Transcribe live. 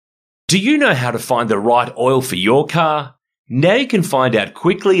Do you know how to find the right oil for your car? Now you can find out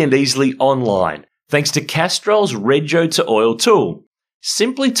quickly and easily online, thanks to Castrol's Rego to Oil tool.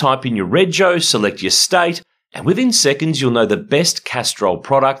 Simply type in your Rego, select your state, and within seconds you'll know the best Castrol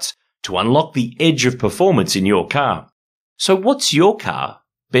products to unlock the edge of performance in your car. So what's your car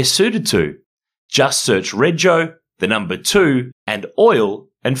best suited to? Just search Rego, the number 2, and oil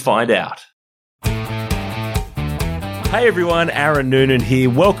and find out. Hey everyone, Aaron Noonan here.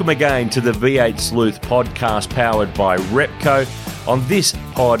 Welcome again to the V8 Sleuth podcast powered by Repco. On this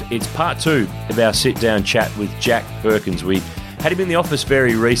pod, it's part 2 of our sit-down chat with Jack Perkins. We had him in the office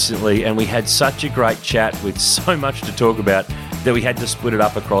very recently and we had such a great chat with so much to talk about that we had to split it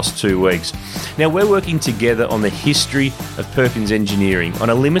up across 2 weeks. Now, we're working together on the history of Perkins Engineering on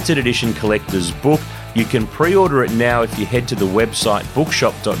a limited edition collector's book. You can pre-order it now if you head to the website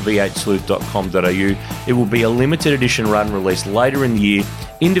bookshop.v8sleuth.com.au. It will be a limited edition run released later in the year,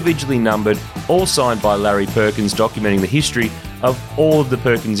 individually numbered, all signed by Larry Perkins, documenting the history of all of the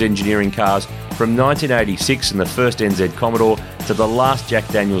Perkins Engineering cars from 1986 and the first NZ Commodore to the last Jack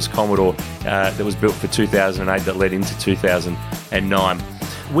Daniels Commodore that was built for 2008 that led into 2009.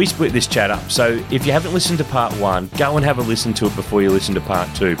 We split this chat up, so if you haven't listened to part 1, go and have a listen to it before you listen to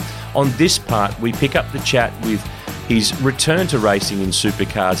part 2. On this part, we pick up the chat with his return to racing in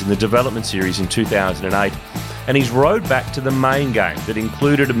supercars in the development series in 2008, and his road back to the main game that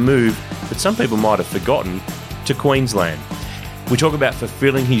included a move that some people might have forgotten to Queensland. We talk about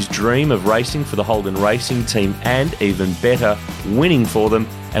fulfilling his dream of racing for the Holden Racing team and, even better, winning for them.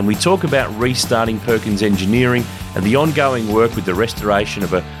 And we talk about restarting Perkins Engineering and the ongoing work with the restoration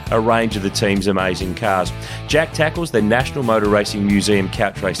of a range of the team's amazing cars. Jack tackles the National Motor Racing Museum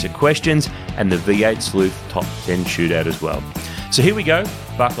Couch Racer questions and the V8 Sleuth Top 10 Shootout as well. So here we go,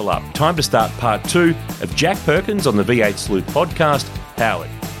 buckle up. Time to start part 2 of Jack Perkins on the V8 Sleuth podcast, powered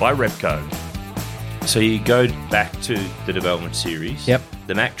by Repco. So you go back to the development series. Yep.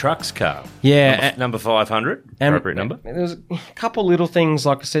 The Mack Trucks car. Yeah. Number 500, appropriate number. There's a couple little things,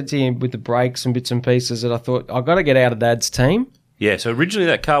 like I said to you, with the brakes and bits and pieces that I thought, I've got to get out of Dad's team. Yeah, so originally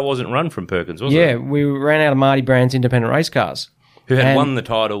that car wasn't run from Perkins, was it? Yeah, we ran out of Marty Brand's independent race cars. Who had won the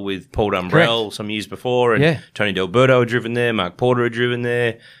title with Paul Dumbrell some years before, and Tony D'Alberto had driven there, Mark Porter had driven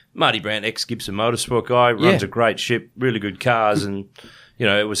there. Marty Brand, ex-Gibson Motorsport guy, runs a great ship, really good cars, and, you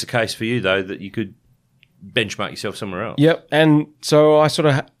know, it was the case for you, though, that you could benchmark yourself somewhere else. Yep, and so I sort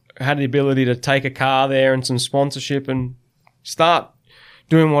of had the ability to take a car there and some sponsorship and start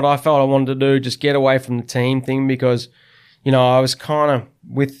doing what I felt I wanted to do, just get away from the team thing, because, you know, I was kind of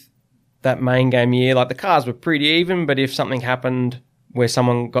with that main game year, like the cars were pretty even, but if something happened where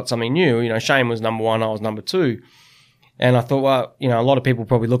someone got something new, you know, Shane was number 1, I was number 2. And I thought, well, you know, a lot of people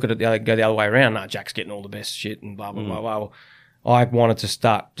probably look at it, go the other way around. No, Jack's getting all the best shit and blah, blah, blah, blah. Well, I wanted to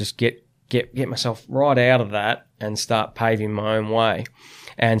start, just get myself right out of that and start paving my own way.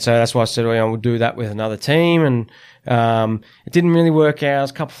 And so that's why I said, well, we'll do that with another team. And it didn't really work out.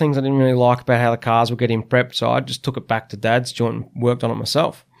 There's a couple of things I didn't really like about how the cars were getting prepped. So I just took it back to Dad's joint and worked on it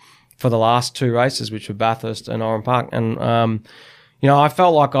myself for the last 2 races, which were Bathurst and Oran Park. And, you know, I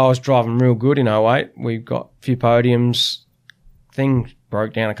felt like I was driving real good in 08. We got a few podiums. Thing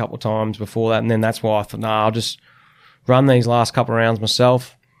broke down a couple of times before that. And then that's why I thought, I'll just run these last couple of rounds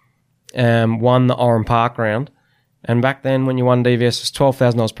myself. Won the Oran Park round, and back then when you won DVS, it was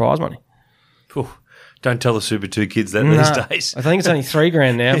 $12,000 prize money. Ooh, don't tell the Super 2 kids that these days. I think it's only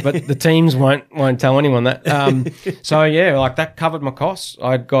 $3,000 now, but the teams won't tell anyone that. So yeah, like that covered my costs.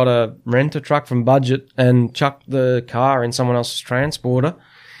 I got a rent a truck from Budget and chucked the car in someone else's transporter,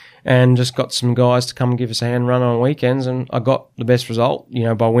 and just got some guys to come and give us a hand run on weekends, and I got the best result, you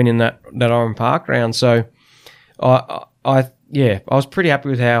know, by winning that Oran Park round. So I was pretty happy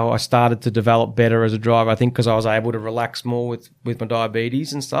with how I started to develop better as a driver. I think because I was able to relax more with my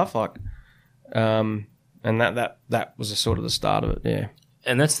diabetes and stuff, like, and that was sort of the start of it. Yeah,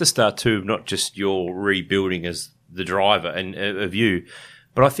 and that's the start too of not just your rebuilding as the driver and of you,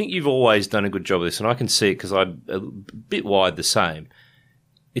 but I think you've always done a good job of this, and I can see it because I'm a bit wide the same.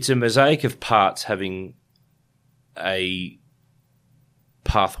 It's a mosaic of parts having a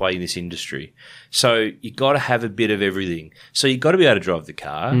pathway in this industry. So you got to have a bit of everything. So you got to be able to drive the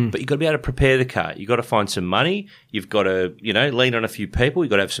car, but you got to be able to prepare the car. You got to find some money. You've got to, you know, lean on a few people. You've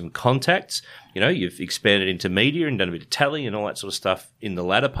got to have some contacts. You know, you've expanded into media and done a bit of tally and all that sort of stuff in the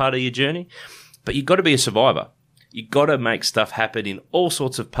latter part of your journey. But you've got to be a survivor. You've got to make stuff happen in all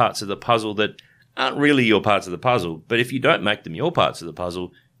sorts of parts of the puzzle that aren't really your parts of the puzzle. But if you don't make them your parts of the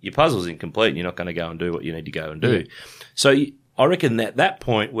puzzle, your puzzle's incomplete and you're not going to go and do what you need to go and do. So I reckon that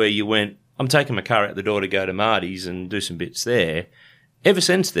point where you went, I'm taking my car out the door to go to Marty's and do some bits there, ever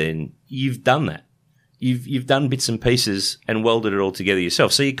since then, you've done that. You've done bits and pieces and welded it all together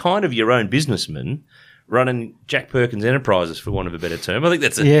yourself. So you're kind of your own businessman running Jack Perkins Enterprises, for want of a better term. I think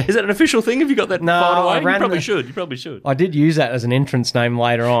that's is that an official thing? Have you got that filed away? You probably should. I did use that as an entrance name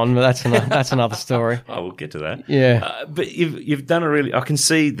later on, but that's another story. Oh, we'll get to that. Yeah. But you've done I can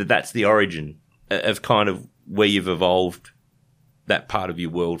see that's the origin of kind of where you've evolved that part of your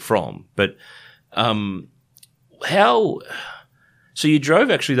world from. But how... So you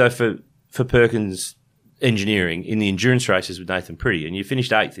drove actually, though, for Perkins Engineering in the endurance races with Nathan Pretty, and you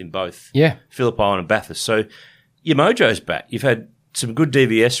finished 8th in both Phillip Island and Bathurst. So your mojo's back. You've had some good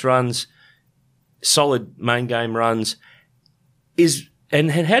DVS runs, solid main game runs. And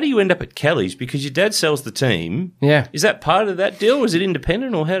how do you end up at Kelly's? Because your dad sells the team. Yeah. Is that part of that deal? Was it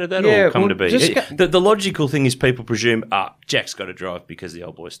independent, or how did that all come to be? The logical thing is people presume, Jack's got to drive because the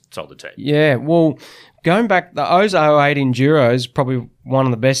old boy sold the team. Yeah, well, going back, the 08 Enduro is probably one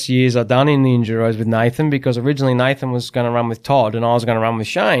of the best years I've done in the Enduros with Nathan, because originally Nathan was going to run with Todd and I was going to run with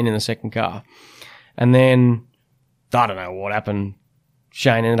Shane in the second car. And then, I don't know what happened.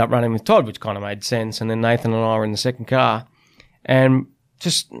 Shane ended up running with Todd, which kind of made sense. And then Nathan and I were in the second car. And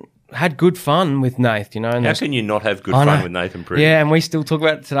just had good fun with Nath, you know. And how can you not have good fun with Nathan Pretty? Yeah, and we still talk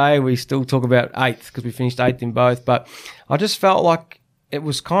about it today. We still talk about 8th because we finished 8th in both. But I just felt like it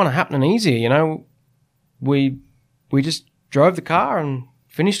was kind of happening easier, you know. We just drove the car and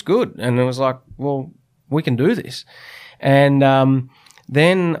finished good. And it was like, well, we can do this. And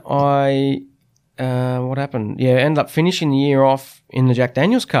then what happened? Yeah, ended up finishing the year off in the Jack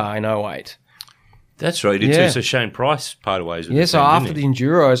Daniels car in 08. That's right, you did too. So Shane Price parted ways with so after the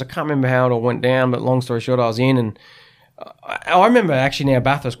Enduros, I can't remember how it all went down, but long story short, I was in, and I remember actually now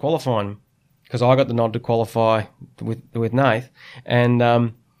Bathurst qualifying, because I got the nod to qualify with Nath, and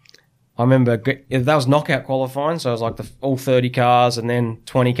I remember that was knockout qualifying, so it was like all 30 cars and then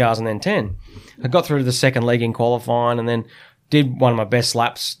 20 cars and then 10. I got through to the second leg in qualifying and then did one of my best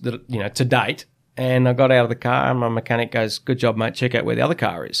laps that, you know, to date. And I got out of the car and my mechanic goes, "Good job, mate. Check out where the other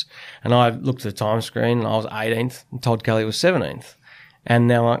car is." And I looked at the time screen and I was 18th and Todd Kelly was 17th. And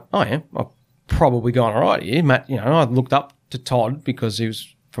now I'm like, oh yeah, I've probably gone all right here. Matt, you know, I looked up to Todd because he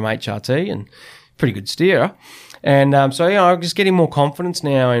was from HRT and pretty good steerer. And so, you know, I'm just getting more confidence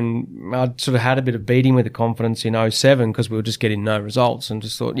now, and I sort of had a bit of beating with the confidence in 07 because we were just getting no results, and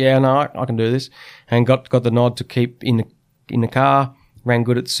just thought, yeah, no, I can do this. And got the nod to keep in the car, ran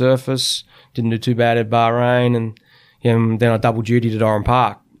good at surface, didn't do too bad at Bahrain, and then I double dutied at Oran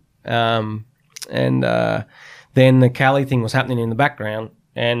Park. Then the Cali thing was happening in the background,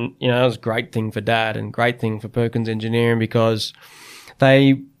 and, you know, it was a great thing for Dad and great thing for Perkins Engineering because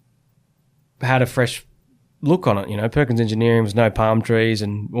they had a fresh look on it. You know, Perkins Engineering was no palm trees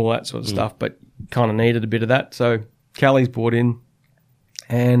and all that sort of stuff, but kind of needed a bit of that. So Cali's brought in,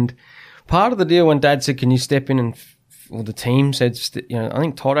 and part of the deal when Dad said, "Can you step in and?" Well, the team said, you know, I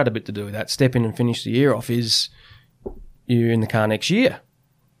think Todd had a bit to do with that. Step in and finish the year off. Is you're in the car next year?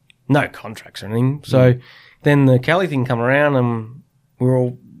 No contracts or anything. So then the Cali thing come around, and we're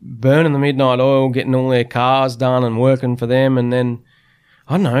all burning the midnight oil, getting all their cars done and working for them. And then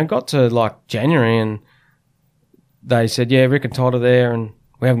I don't know, got to like January, and they said, "Yeah, Rick and Todd are there, and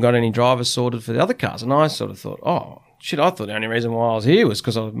we haven't got any drivers sorted for the other cars." And I sort of thought, oh shit! I thought the only reason why I was here was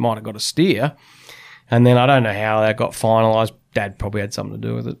because I might have got a steer. And then I don't know how that got finalised. Dad probably had something to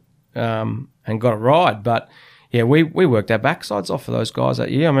do with it, and got a ride. But yeah, we worked our backsides off for those guys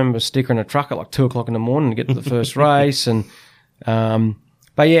that year. I remember stickering a truck at like 2 o'clock in the morning to get to the first race, and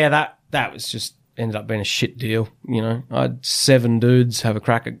but yeah, that was just ended up being a shit deal. You know, I had 7 dudes have a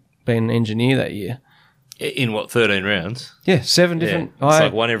crack at being an engineer that year. In what, 13 rounds? Yeah, 7 different. It's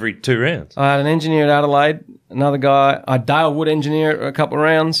like one every 2 rounds. I had an engineer at Adelaide, another guy. I had Dale Wood engineer a couple of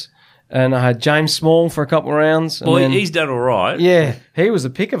rounds. And I had James Small for a couple of rounds. Well, he's done all right. Yeah, he was the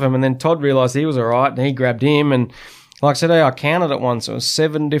pick of him. And then Todd realised he was all right, and he grabbed him. And like I said, I counted it once. It was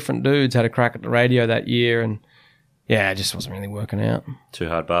 7 different dudes had a crack at the radio that year. And, yeah, it just wasn't really working out. Too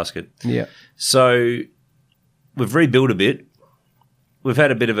hard basket. Yeah. So we've rebuilt a bit. We've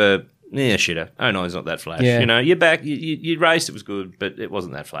had a bit of a, shitter. 09's not that flash. Yeah. You know, you're back. You raced, it was good, but it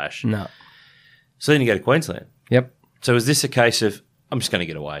wasn't that flash. No. So then you go to Queensland. Yep. So is this a case of, I'm just going to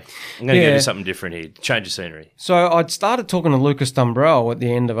get away. I'm going to go do something different here. Change of scenery. So I'd started talking to Lucas Dumbrell at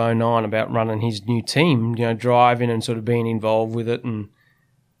the end of 09 about running his new team, you know, driving and sort of being involved with it. And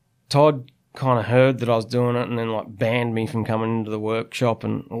Todd kind of heard that I was doing it and then like banned me from coming into the workshop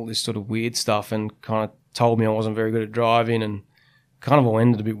and all this sort of weird stuff, and kind of told me I wasn't very good at driving, and kind of all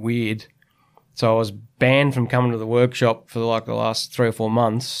ended a bit weird. So I was banned from coming to the workshop for like the last 3 or 4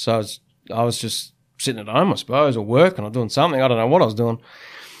 months. So I was just sitting at home, I suppose, or working or doing something. I don't know what I was doing.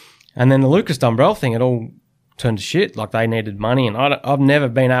 And then the Lucas Dumbrell thing, it all turned to shit. Like, they needed money, and I've never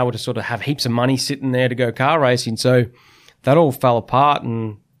been able to sort of have heaps of money sitting there to go car racing. So that all fell apart,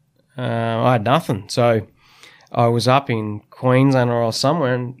 and I had nothing. So I was up in Queensland or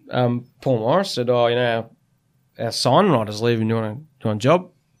somewhere, and Paul Morris said, "Oh, you know, our sign writer's leaving. Do you want a job?"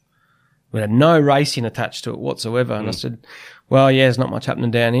 We had no racing attached to it whatsoever. And I said, "Well, yeah, there's not much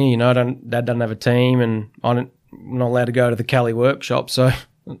happening down here. You know, Dad doesn't have a team, and I'm not allowed to go to the Cali workshop, so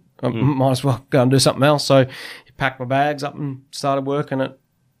I might as well go and do something else." So he packed my bags up and started working at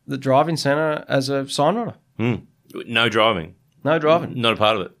the driving centre as a sign writer. No driving? No driving. Not a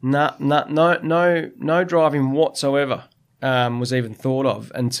part of it? No driving whatsoever was even thought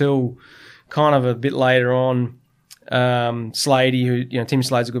of until kind of a bit later on. Slady, who, you know, Tim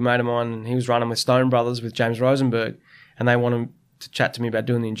Slade's a good mate of mine, and he was running with Stone Brothers with James Rosenberg, and they wanted to chat to me about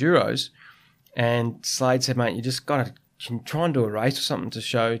doing the enduros. And Slade said, "Mate, you just got to try and do a race or something to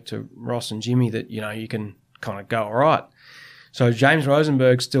show to Ross and Jimmy that, you know, you can kind of go all right." So James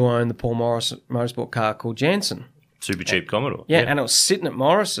Rosenberg still owned the Paul Morris motorsport car called Jansen. Super cheap Commodore. Yeah, and it was sitting at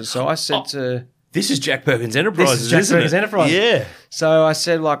Morris's. So I said to... This is Jack Perkins Enterprises, This is Jack Perkins Enterprises. Yeah. So I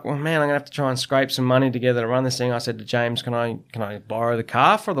said, like, well, man, I'm going to have to try and scrape some money together to run this thing. I said to James, can I borrow the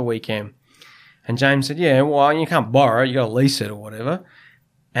car for the weekend? And James said, yeah, well, you can't borrow it. You got to lease it or whatever.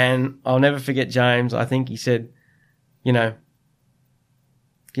 And I'll never forget James. I think he said, you know,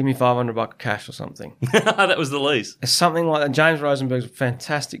 give me $500 cash or something. That was the lease. Something like that. James Rosenberg's a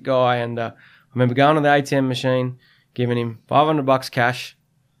fantastic guy. And I remember going to the ATM machine, giving him $500 cash,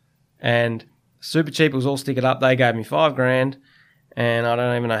 and Super Cheap was all stickered up. They gave me $5,000, and I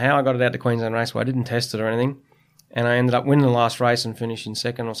don't even know how I got it out to Queensland Raceway. I didn't test it or anything, and I ended up winning the last race and finishing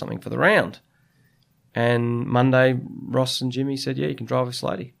second or something for the round. And Monday, Ross and Jimmy said, "Yeah, you can drive with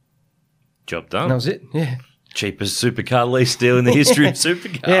Slady." Job done. And that was it. Yeah, cheapest supercar lease deal in the history of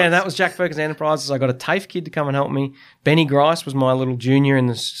supercars. Yeah, and that was Jack Perkins Enterprises. I got a TAFE kid to come and help me. Benny Grice was my little junior in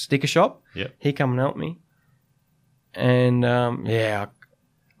the sticker shop. Yep. He come and helped me, and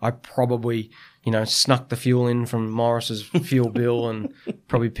I probably, you know, snuck the fuel in from Morris's fuel bill and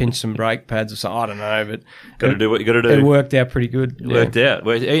probably pinched some brake pads or something. I don't know, but got to do what you got to do. It worked out pretty good. It worked out.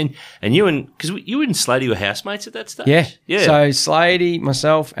 And you and because you and Slady were housemates at that stage. Yeah. So Slady,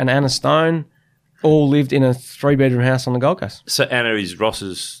 myself, and Anna Stone all lived in a 3-bedroom house on the Gold Coast. So Anna is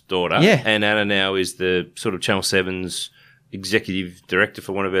Ross's daughter. Yeah. And Anna now is the sort of Channel 7's executive director,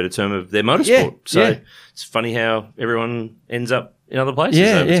 for want of a better term, of their motorsport. Yeah. So it's funny how everyone ends up in other places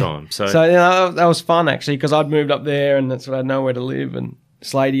over time. So you know, that was fun, actually, because I'd moved up there and that's what I had nowhere to live. And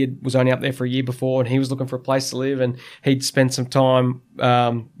Slady was only up there for a year before, and he was looking for a place to live, and he'd spent some time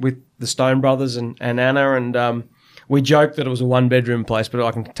with the Stone Brothers and Anna, and we joked that it was a 1-bedroom place, but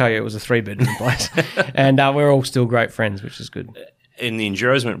I can tell you it was a 3-bedroom place. And we're all still great friends, which is good. And the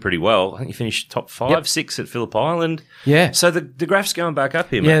Enduros went pretty well. I think you finished top 5, 6 at Phillip Island. Yeah. So the graph's going back up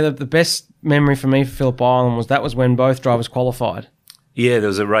here, mate. Yeah, the best memory for me for Phillip Island was when both drivers qualified. Yeah, there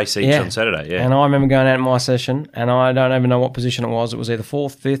was a race each on Saturday, yeah. And I remember going out in my session, and I don't even know what position it was. It was either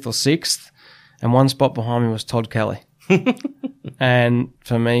 4th, 5th, or 6th, and one spot behind me was Todd Kelly. And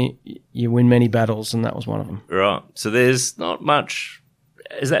for me, you win many battles, and that was one of them. Right. So there's not much.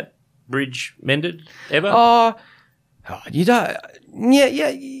 Is that bridge mended ever? Oh, you don't.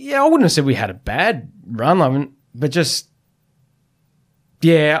 Yeah. I wouldn't have said we had a bad run, but just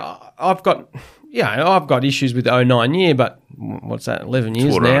I've got issues with the 09 year, but what's that? 11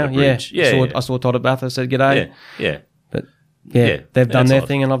 years now. Yeah. I saw Todd at Bathurst, said g'day. Yeah. But they've done their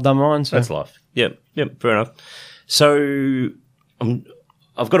thing and I've done mine. So that's life. Yep. Fair enough. So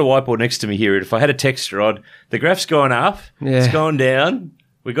I've got a whiteboard next to me here. If I had a text rod, the graph's gone up. Yeah. It's gone down.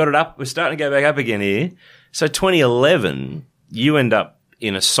 We got it up. We're starting to go back up again here. So 2011, you end up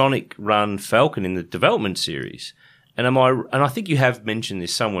in a Sonic Run Falcon in the development series. And I think you have mentioned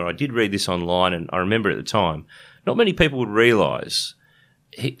this somewhere. I did read this online, and I remember at the time, not many people would realise.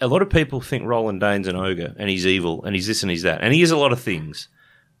 A lot of people think Roland Dane's an ogre, and he's evil, and he's this and he's that. And he is a lot of things.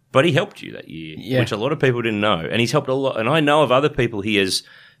 But he helped you that year, which a lot of people didn't know. And he's helped a lot. And I know of other people he has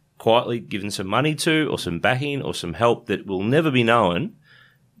quietly given some money to, or some backing, or some help that will never be known.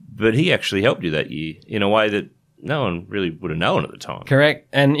 But he actually helped you that year in a way that no one really would have known at the time. Correct.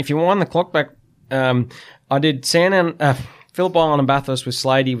 And if you wind the clock back, I did Phillip Island and Bathurst with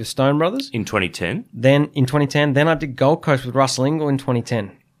Slady with Stone Brothers. In 2010? Then I did Gold Coast with Russell Ingall in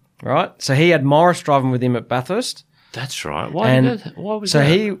 2010. Right? So he had Morris driving with him at Bathurst. That's right. Why was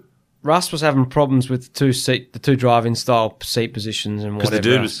that? Russ was having problems with the two driving style seat positions and whatever. Because the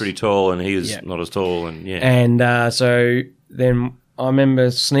dude was pretty tall and he was not as tall. And And so then I remember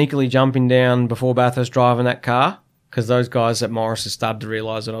sneakily jumping down before Bathurst driving that car because those guys at Morris had started to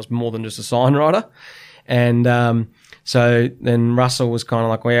realise that I was more than just a sign rider. And so then Russell was kind of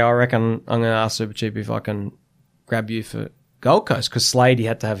like, well, I reckon I'm going to ask Supercheap if I can grab you for Gold Coast because Slady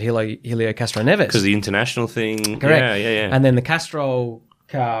had to have Helio Castro Neves. Because the international thing. Correct. Yeah. And then the Castrol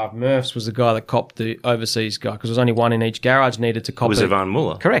car, Murphs, was the guy that copped the overseas guy because there was only one in each garage needed to cop it. Was Ivan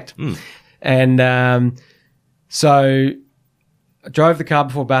Muller. Correct. And so I drove the car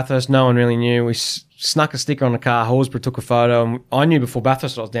before Bathurst. No one really knew. We snuck a sticker on the car. Horsburgh took a photo. And I knew before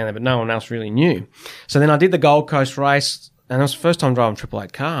Bathurst I was down there, but no one else really knew. So then I did the Gold Coast race, and it was the first time driving a Triple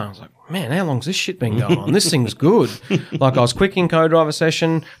Eight car. I was like, man, how long's this shit been going on? This thing's good. Like I was quick in co-driver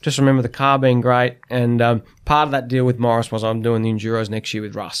session. Just remember the car being great. And part of that deal with Morris was I'm doing the Enduros next year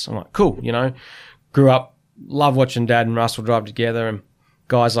with Russ. I'm like, cool, Grew up, love watching Dad and Russell drive together, and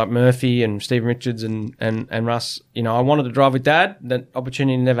guys like Murphy and Stephen Richards and Russ, I wanted to drive with Dad. That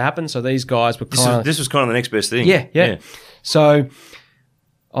opportunity never happened, so these guys were kind of... This was kind of the next best thing. Yeah. So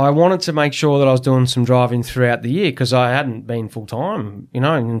I wanted to make sure that I was doing some driving throughout the year because I hadn't been full-time. In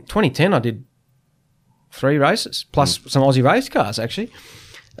 2010 I did 3 races, plus some Aussie race cars, actually.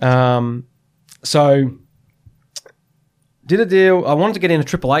 So... did a deal. I wanted to get in a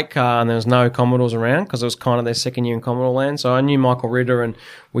Triple Eight car, and there was no Commodores around because it was kind of their second year in Commodore land. So I knew Michael Ritter, and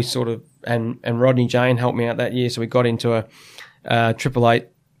we sort of and Rodney Jane helped me out that year. So we got into a Triple Eight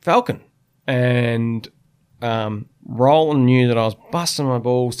Falcon, and Roland knew that I was busting my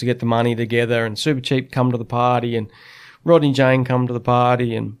balls to get the money together, and Supercheap come to the party, and Rodney Jane come to the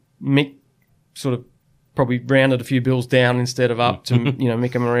party, and Mick sort of probably rounded a few bills down instead of up to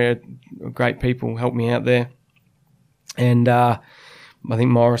Mick and Maria, great people, helped me out there. And I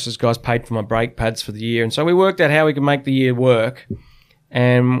think Morris's guys paid for my brake pads for the year. And so we worked out how we could make the year work.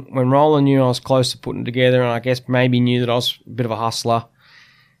 And when Roland knew I was close to putting it together, and I guess maybe knew that I was a bit of a hustler,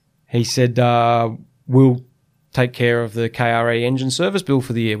 he said, we'll take care of the KRE engine service bill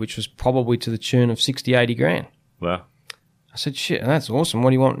for the year, which was probably to the tune of 60, 80 grand. Wow. I said, shit, that's awesome. What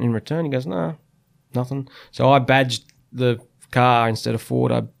do you want in return? He goes, no, nothing. So I badged the car instead of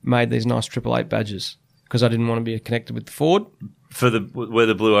Ford. I made these nice Triple Eight badges, because I didn't want to be connected with the Ford. For where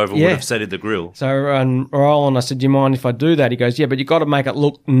the blue oval would have sat in the grill. So Roland, I said, do you mind if I do that? He goes, yeah, but you got to make it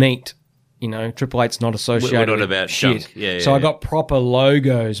look neat. Triple Eight's not associated We're not with about shit. junk. Yeah, so I got proper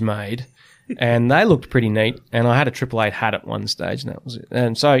logos made, and they looked pretty neat. And I had a Triple Eight hat at one stage, and that was it.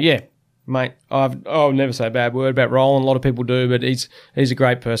 And so, yeah, mate, I'll never say a bad word about Roland. A lot of people do, but he's a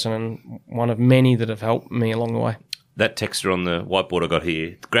great person and one of many that have helped me along the way. That texture on the whiteboard I got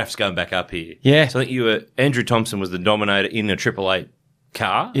here, the graph's going back up here. Yeah. So I think Andrew Thompson was the dominator in a Triple Eight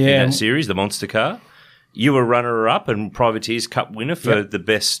car in that series, the monster car. You were runner-up and Privateers Cup winner for the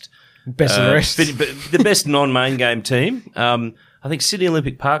best of the rest. The best non-main game team. I think Sydney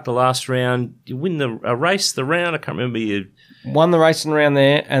Olympic Park, the last round, you win the round. I can't remember. You won the race and around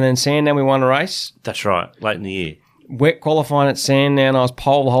there, and then Sandown we won a race. That's right, late in the year. Wet qualifying at Sandown, I was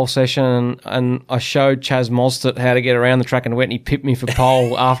pole the whole session, and I showed Chaz Mostert how to get around the track in wet, and he pipped me for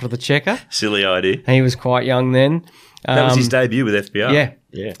pole after the checker. Silly idea. He was quite young then. That was his debut with FBR.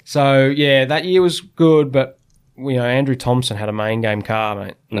 Yeah. So, that year was good, but, Andrew Thompson had a main game car,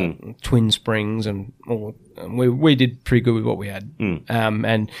 mate. Twin springs, and we did pretty good with what we had.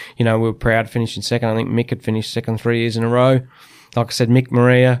 And, we were proud to finish in second. I think Mick had finished second 3 years in a row. Like I said, Mick,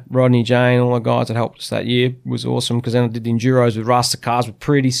 Maria, Rodney Jane, all the guys that helped us that year was awesome because then I did the Enduros with Russ. The cars were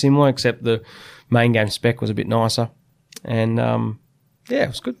pretty similar except the main game spec was a bit nicer. And, it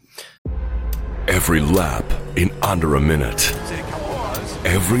was good. Every lap in under a minute.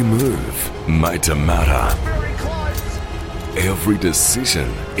 Every move made to matter. Every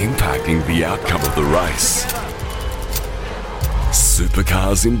decision impacting the outcome of the race.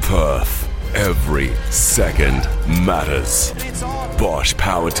 Supercars in Perth. Every second matters. Bosch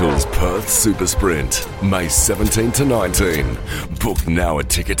Power Tools Perth Super Sprint, May 17 to 19. Book now at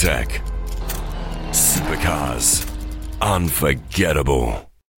Ticketek. Supercars. Unforgettable.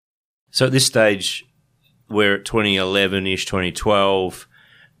 So at this stage, we're at 2011-ish, 2012.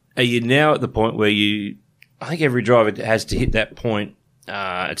 Are you now at the point where I think every driver has to hit that point.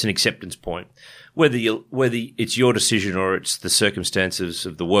 It's an acceptance point. Whether it's your decision or it's the circumstances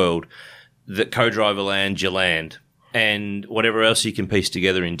of the world, that co-driver land, you land. And whatever else you can piece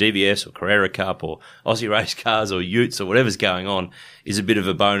together in DVS or Carrera Cup or Aussie race cars or utes or whatever's going on is a bit of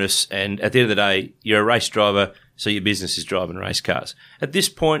a bonus. And at the end of the day, you're a race driver, so your business is driving race cars. At this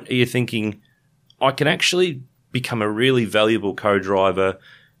point, are you thinking, I can actually become a really valuable co-driver,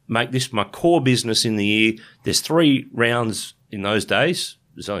 make this my core business in the year? There's 3 rounds in those days.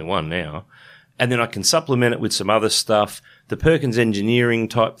 There's only one now. and then I can supplement it with some other stuff. The Perkins engineering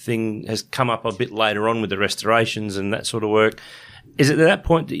type thing has come up a bit later on with the restorations and that sort of work. Is it at that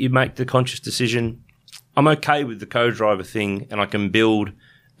point that you make the conscious decision, I'm okay with the co-driver thing and I can build,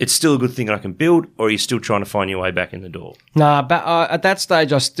 it's still a good thing I can build, or are you still trying to find your way back in the door? Nah, but at that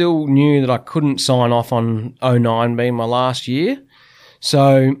stage I still knew that I couldn't sign off on 09 being my last year.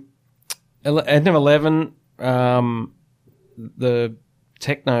 So end of 11, the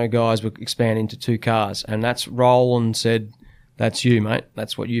Techno guys were expanding to 2 cars, and that's Roland said, that's you, mate.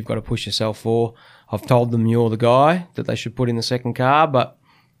 That's what you've got to push yourself for. I've told them you're the guy that they should put in the second car, but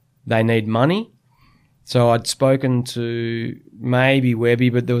they need money. So I'd spoken to maybe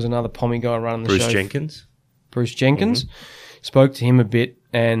Webby, but there was another Pommy guy running the show. Bruce Jenkins. Mm-hmm. Spoke to him a bit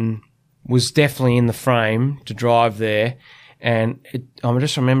and was definitely in the frame to drive there. And I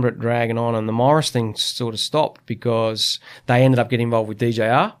just remember it dragging on, and the Morris thing sort of stopped because they ended up getting involved with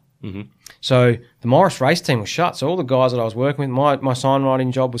DJR. Mm-hmm. So the Morris race team was shut. So all the guys that I was working with, my sign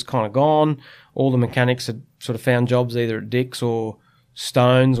writing job was kind of gone. All the mechanics had sort of found jobs either at Dick's or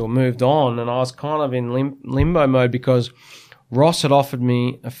Stones or moved on. And I was kind of in limbo mode because Ross had offered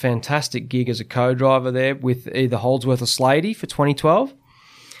me a fantastic gig as a co-driver there with either Holdsworth or Slady for 2012.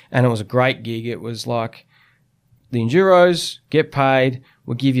 And it was a great gig. It was like the Enduros, get paid,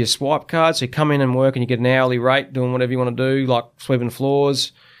 we'll give you a swipe card. So you come in and work and you get an hourly rate doing whatever you want to do, like sweeping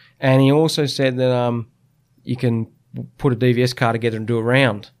floors. And he also said that you can put a DVS car together and do a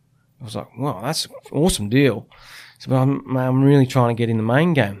round. I was like, wow, that's an awesome deal. So, but I'm really trying to get in the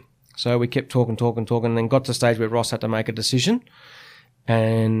main game. So we kept talking, and then got to the stage where Ross had to make a decision.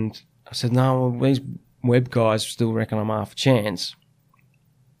 And I said, no, well, these web guys still reckon I'm half a chance.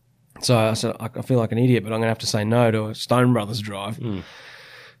 So I said, I feel like an idiot, but I'm going to have to say no to a Stone Brothers drive.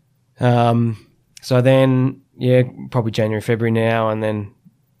 So then, yeah, probably January, February now, and then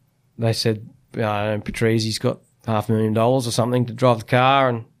they said, Patrizzi's got $500,000 or something to drive the car,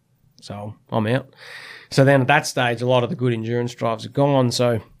 and so I'm out. So then at that stage, a lot of the good endurance drives are gone.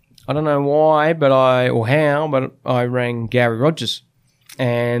 So I don't know why, but I rang Gary Rogers,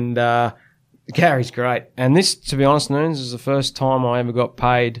 and Gary's great. And this, to be honest, Noons, is the first time I ever got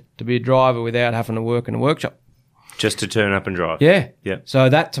paid to be a driver without having to work in a workshop. Just to turn up and drive? Yeah. Yeah. So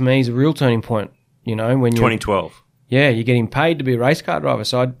that, to me, is a real turning point, when you're 2012. Yeah, you're getting paid to be a race car driver.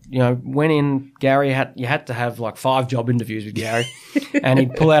 So I, went in. Gary you had to have like 5 job interviews with Gary, and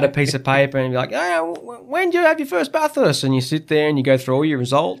he'd pull out a piece of paper and he'd be like, "Hey, when did you have your first Bathurst?" And you sit there and you go through all your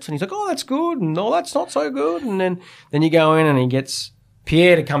results, and he's like, "Oh, that's good," and "Oh, that's not so good," and then you go in and he gets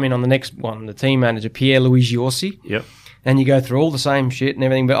Pierre to come in on the next one, the team manager, Pierre Louis Giorsi. Yep. And you go through all the same shit and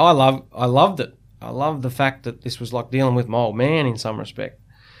everything. But I loved it. I loved the fact that this was like dealing with my old man in some respect.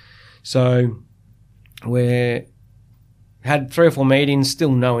 So we had 3 or 4 meetings,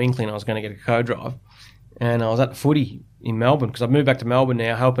 still no inkling I was going to get a co-drive. And I was at the footy in Melbourne because I've moved back to Melbourne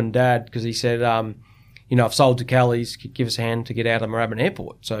now, helping Dad, because he said, I've sold to Kelly's, give us a hand to get out of Moorabbin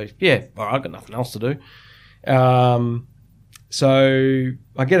Airport. So, yeah, all right, I've got nothing else to do. So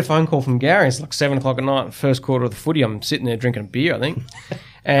I get a phone call from Gary. It's like 7 o'clock at night, first quarter of the footy. I'm sitting there drinking a beer, I think.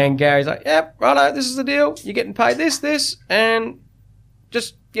 And Gary's like, yep, righto, this is the deal. You're getting paid this, and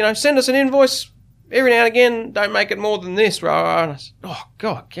just, send us an invoice every now and again. Don't make it more than this, right? And I said, oh,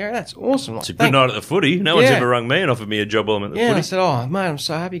 God, Gary, that's awesome. It's a good night at the footy. No one's ever rung me and offered me a job while I'm at the footy. Yeah, I said, oh, mate, I'm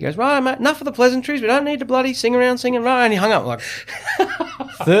so happy. He goes, right, mate, enough of the pleasantries. We don't need to bloody sing around singing, right? And he hung up like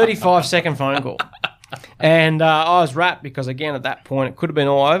 35-second phone call. And I was wrapped because, again, at that point, it could have been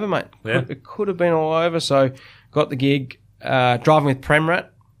all over, mate. Yeah. It could have been all over. So got the gig, driving with Premrat.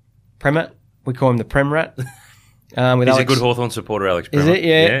 We call him the Premrat. With He's Alex. a good Hawthorn supporter, Alex Premrat. Is it?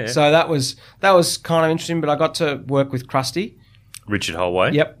 Yeah. So that was kind of interesting, but I got to work with Krusty. Richard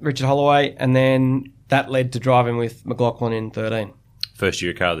Holloway. Yep, Richard Holloway. And then that led to driving with McLaughlin in 13. First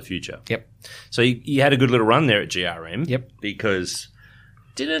year car of the future. Yep. So you had a good little run there at GRM. Yep. Because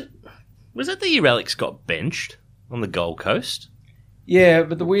was that the year Alex got benched on the Gold Coast? Yeah,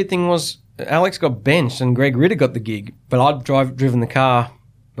 but the weird thing was Alex got benched and Greg Ritter got the gig, but I'd driven the car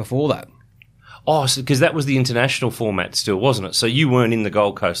before that. Oh, because that was the international format still, wasn't it? So you weren't in the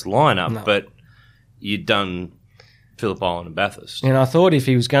Gold Coast lineup, but you'd done Phillip Island and Bathurst. And I thought if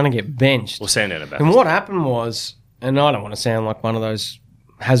he was going to get benched... Or Sandown and Bathurst. And what happened was, and I don't want to sound like one of those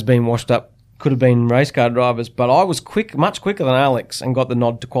has-been washed up, could have been race car drivers, but I was much quicker than Alex and got the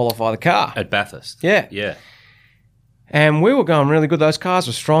nod to qualify the car. At Bathurst? Yeah. Yeah. And we were going really good. Those cars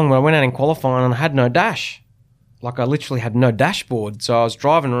were strong, but I went out in qualifying and I had no dash. Like I literally had no dashboard. So I was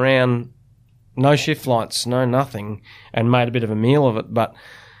driving around, no shift lights, no nothing, and made a bit of a meal of it. But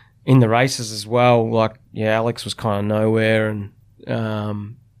in the races as well, Alex was kind of nowhere.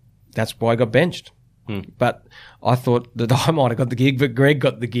 And that's why I got benched. But I thought that I might have got the gig, but Greg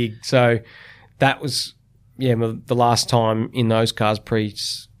got the gig. So that was, the last time in those cars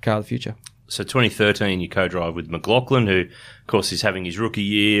pre-Car of the Future. So 2013, you co-drive with McLaughlin, who, of course, is having his rookie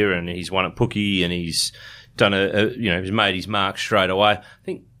year, and he's won at Pookie, and he's done he's made his mark straight away. I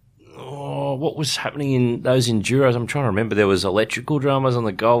think, what was happening in those Enduros? I'm trying to remember. There was electrical dramas on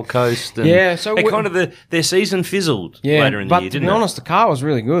the Gold Coast. And so kind of their season fizzled later in the year, didn't it? But to be honest, the car was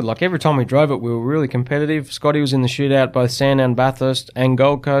really good. Like every time we drove it, we were really competitive. Scotty was in the shootout, both Sandown, Bathurst, and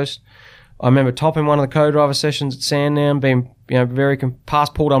Gold Coast. I remember topping one of the co-driver sessions at Sandown, being very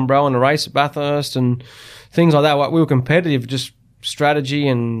past Paul Dumbrell in the race at Bathurst and things like that. Like, we were competitive, just strategy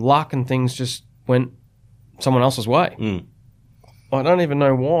and luck and things just went someone else's way. I don't even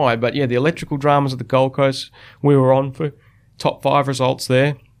know why, but the electrical dramas at the Gold Coast, we were on for top 5 results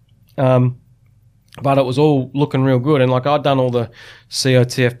there. But it was all looking real good. And I'd done all the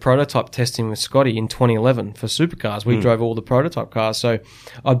COTF prototype testing with Scotty in 2011 for supercars. We drove all the prototype cars. So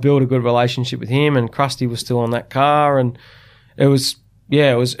I'd built a good relationship with him, and Krusty was still on that car. And it was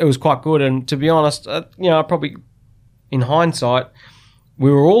quite good. And to be honest, probably in hindsight,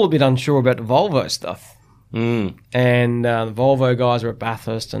 we were all a bit unsure about the Volvo stuff. And the Volvo guys were at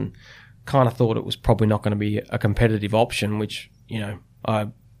Bathurst and kind of thought it was probably not going to be a competitive option, which, I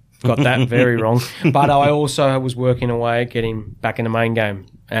got that very wrong. But I also was working away at getting back in the main game.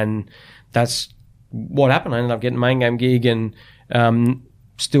 And that's what happened. I ended up getting a main game gig, and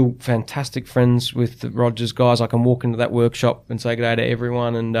still fantastic friends with the Rogers guys. I can walk into that workshop and say good day to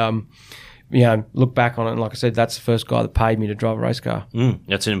everyone and, look back on it. And like I said, that's the first guy that paid me to drive a race car.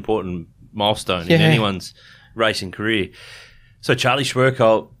 That's an important milestone in anyone's racing career. So Charlie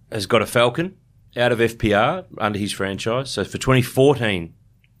Schwerkolt has got a Falcon out of FPR under his franchise. So for 2014...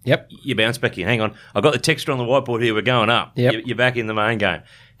 Yep. You bounce back in. Hang on. I've got the texture on the whiteboard here. We're going up. Yep. You're back in the main game.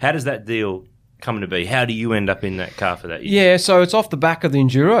 How does that deal come to be? How do you end up in that car for that year? Yeah, so it's off the back of the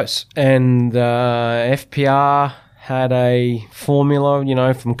Enduros. And FPR had a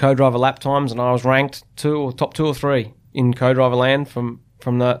formula, from co-driver lap times, and I was ranked top 2 or 3 in co-driver land from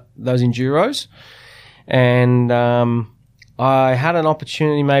those Enduros. And I had an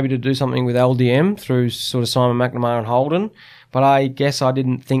opportunity maybe to do something with LDM through sort of Simon McNamara and Holden. But I guess I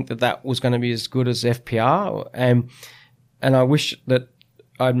didn't think that was going to be as good as FPR. And I wish that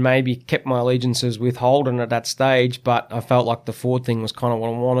I'd maybe kept my allegiances with Holden at that stage, but I felt like the Ford thing was kind of what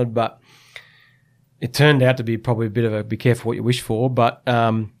I wanted. But it turned out to be probably a bit of a be careful what you wish for. But,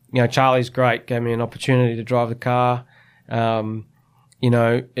 Charlie's great, gave me an opportunity to drive the car.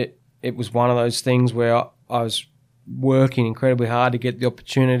 It was one of those things where I was working incredibly hard to get the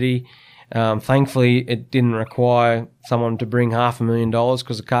opportunity. Thankfully, it didn't require someone to bring $500,000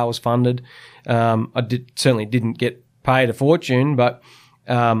 because the car was funded. I certainly didn't get paid a fortune, but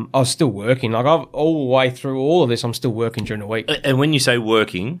I was still working. All the way through all of this, I'm still working during the week. And when you say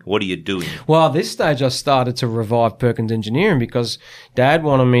working, what are you doing? Well, at this stage, I started to revive Perkins Engineering because Dad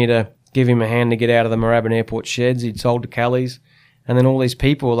wanted me to give him a hand to get out of the Moorabbin Airport sheds. He'd sold to Kelly's. And then all these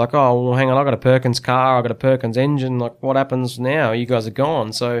people were like, oh, well, hang on, I got a Perkins car, I got a Perkins engine. Like, what happens now? You guys are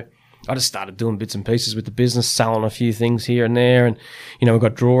gone. So I just started doing bits and pieces with the business, selling a few things here and there. And, we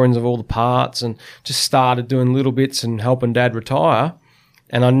got drawings of all the parts and just started doing little bits and helping Dad retire.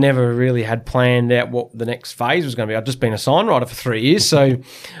 And I never really had planned out what the next phase was going to be. I'd just been a sign writer for 3 years, so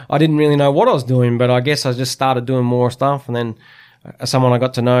I didn't really know what I was doing. But I guess I just started doing more stuff. And then someone I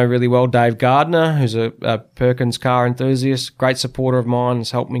got to know really well, Dave Gardner, who's a Perkins car enthusiast, great supporter of mine,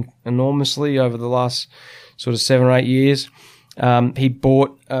 has helped me enormously over the last sort of 7 or 8 years. He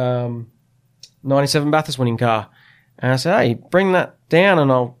bought 97 Bathurst winning car. And I said, hey, bring that down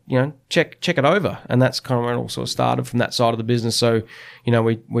and I'll, check it over. And that's kind of where it all sort of started from that side of the business. So,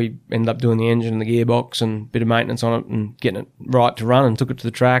 we ended up doing the engine and the gearbox and a bit of maintenance on it and getting it right to run and took it to the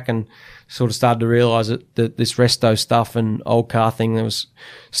track and sort of started to realise that this resto stuff and old car thing, there was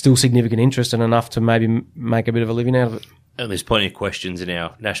still significant interest and enough to maybe make a bit of a living out of it. And there's plenty of questions in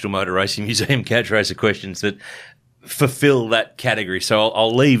our National Motor Racing Museum Catch Racer questions that fulfill that category. So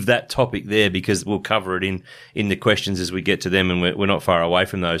I'll leave that topic there because we'll cover it in the questions as we get to them, and we're not far away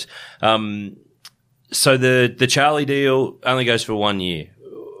from those. So the Charlie deal only goes for 1 year.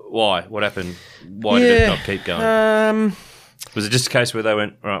 Why? What happened? Why did it not keep going? Was it just a case where they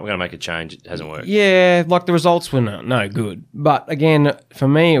went, all right, we're going to make a change, it hasn't worked? Yeah, like the results were no good. But again, for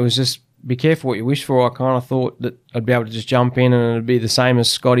me, it was just be careful what you wish for. I kind of thought that I'd be able to just jump in and it'd be the same as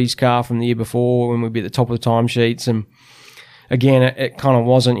Scotty's car from the year before when we'd be at the top of the timesheets. And again, it kind of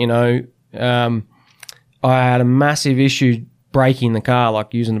wasn't, I had a massive issue braking the car,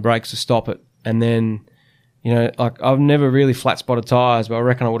 like using the brakes to stop it. And then You know, like I've never really flat spotted tyres, but I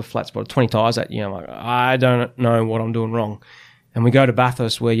reckon I would have flat spotted 20 tyres that year. I'm like, I don't know what I'm doing wrong. And we go to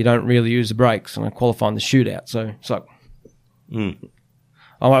Bathurst where you don't really use the brakes, and I qualify in the shootout. So it's like,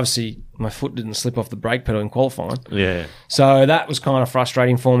 obviously my foot didn't slip off the brake pedal in qualifying. Yeah. So that was kind of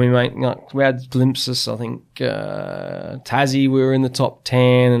frustrating for me, mate. Like, we had glimpses, I think, Tassie, we were in the top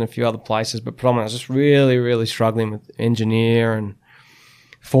 10 and a few other places, but predominantly I was just really, really struggling with engineer and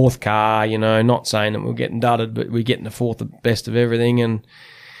fourth car, you know, not saying that we were getting dudded, but we're getting the fourth, the best of everything. And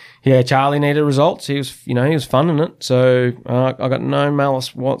yeah, Charlie needed results. He was funding it. So I got no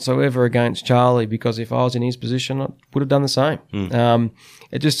malice whatsoever against Charlie, because if I was in his position, I would have done the same.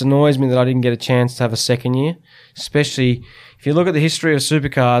 It just annoys me that I didn't get a chance to have a second year, especially if you look at the history of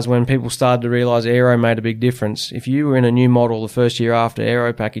supercars when people started to realise aero made a big difference. If you were in a new model the first year after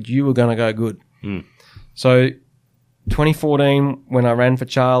aero package, you were going to go good. So 2014, when I ran for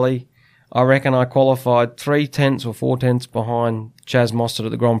Charlie, I reckon I qualified 3/10 or 4/10 behind Chaz Mostert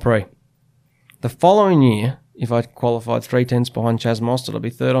at the Grand Prix. The following year, if I qualified 3/10 behind Chaz Mostert, I'd be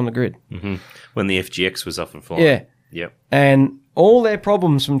third on the grid. When the FGX was off and flying. Yeah. Yep. And all their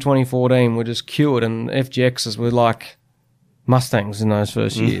problems from 2014 were just cured, and FGXs were like Mustangs in those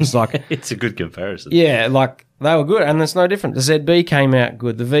first years. Like, it's a good comparison. yeah, like they were good, and it's no different. The ZB came out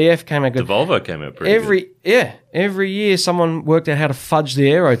good. The VF came out good. The Volvo came out pretty good. Every year someone worked out how to fudge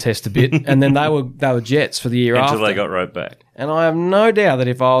the aero test a bit, and then they were jets for the year after. Until they got roped back. And I have no doubt that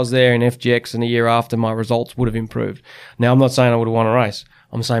if I was there in FGX in the year after, my results would have improved. Now, I'm not saying I would have won a race.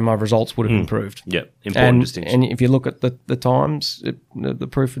 I'm saying my results would have improved. Yep, important distinction. And if you look at the times, the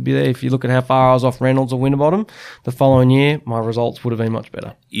proof would be there. If you look at how far I was off Reynolds or Winterbottom, the following year, my results would have been much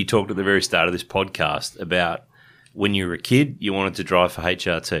better. You talked at the very start of this podcast about when you were a kid, you wanted to drive for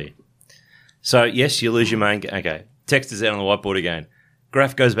HRT. So, yes, you lose your main game. Okay, text is out on the whiteboard again.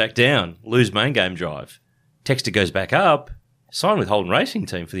 Graph goes back down, lose main game drive. Texter goes back up, sign with Holden Racing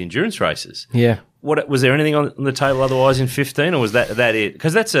Team for the endurance races. Yeah. What was there anything on the table otherwise in 15, or was that it?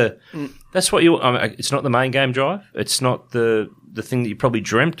 Because that's what you. I mean, it's not the main game drive. It's not the thing that you probably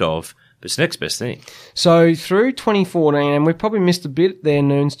dreamt of, but it's the next best thing. So through 2014, and we probably missed a bit there,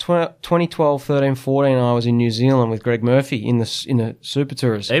 Noons. 2012, 13, 14, I was in New Zealand with Greg Murphy in the Super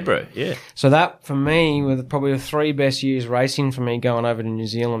Tours. Ebro, yeah. So that for me were probably the 3 best years racing for me going over to New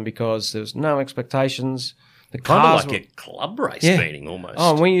Zealand, because there was no expectations. The Kind cars of like a club race meeting almost.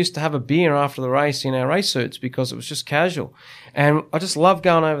 Oh, and we used to have a beer after the race in our race suits because it was just casual. And I just loved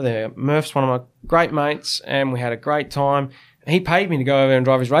going over there. Murph's one of my great mates, and we had a great time. He paid me to go over and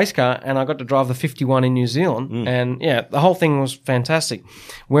drive his race car, and I got to drive the 51 in New Zealand. And, yeah, the whole thing was fantastic.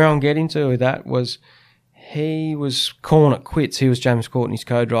 Where I'm getting to with that was he was calling it quits. He was James Courtney's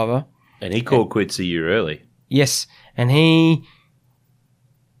co-driver. And he called quits a year early. Yes. And I'm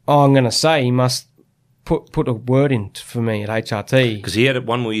going to say he must put a word in for me at HRT. Because he had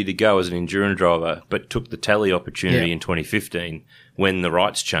one more year to go as an endurance driver, but took the tally opportunity in 2015 when the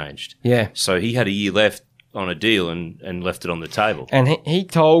rights changed. Yeah. So he had a year left on a deal and left it on the table. And he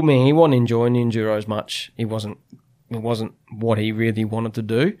told me he wasn't enjoying the enduro as much. It wasn't what he really wanted to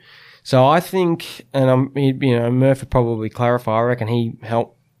do. So I think, and Murph would probably clarify, I reckon he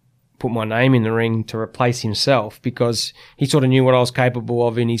helped put my name in the ring to replace himself, because he sort of knew what I was capable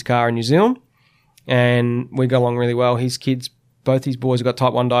of in his car in New Zealand. And we got along really well. His kids, both his boys have got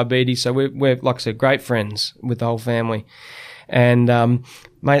type 1 diabetes, so we're like I said, great friends with the whole family. And,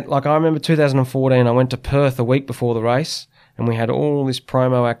 mate, like I remember 2014, I went to Perth a week before the race, and we had all this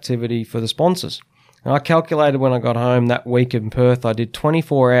promo activity for the sponsors. And I calculated when I got home that week in Perth, I did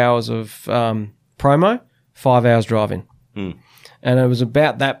 24 hours of promo, 5 hours driving. And it was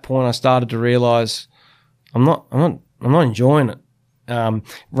about that point I started to realise I'm not enjoying it.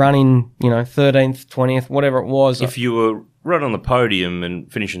 Running, 13th, 20th, whatever it was. If you were right on the podium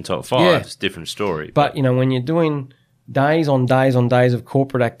and finishing top 5, it's a different story. But, when you're doing days on days on days of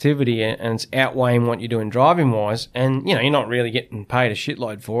corporate activity and it's outweighing what you're doing driving-wise, and, you're not really getting paid a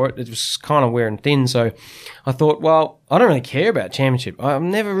shitload for it, it was kind of wearing thin. So I thought, well, I don't really care about championship. I've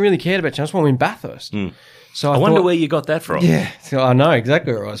never really cared about championship. I just want to win Bathurst. So I wonder where you got that from. Yeah, so I know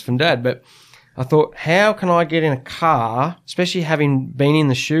exactly where I was from Dad, but I thought, how can I get in a car, especially having been in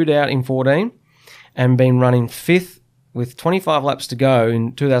the shootout in 14 and been running 5th with 25 laps to go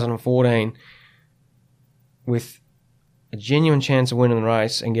in 2014 with a genuine chance of winning the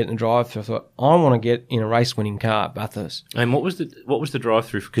race and getting a drive-through. I thought, I want to get in a race-winning car at Bathurst. And what was the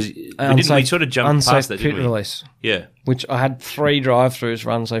drive-through? Because we sort of jumped past that, didn't we? Unsafe pit release. Yeah. Which I had 3 drive-throughs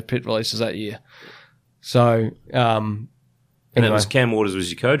for unsafe pit releases that year. So, And anyway. that was Cam Waters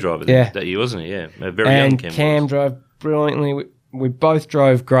was your co-driver that year, wasn't it? Yeah, a very young Cam Cam Waters. drove brilliantly. We both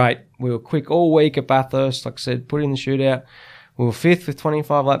drove great. We were quick all week at Bathurst. Like I said, put in the shootout. We were 5th with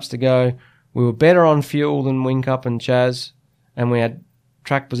 25 laps to go. We were better on fuel than Whincup and Chaz, and we had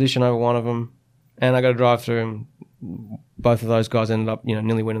track position over one of them. And I got to drive through, and both of those guys ended up,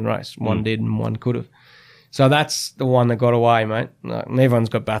 nearly winning the race. One did, and one could have. So that's the one that got away, mate. Like, everyone's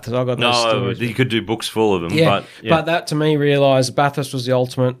got Bathurst. I got those stories. You could do books full of them. Yeah, but that to me realised Bathurst was the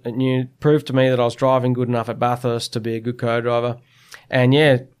ultimate. It proved to me that I was driving good enough at Bathurst to be a good co-driver. And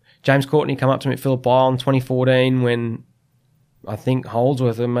James Courtney come up to me at Phillip Island 2014 when I think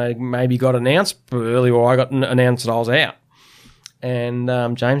Holdsworth maybe got announced early, or I got announced that I was out. And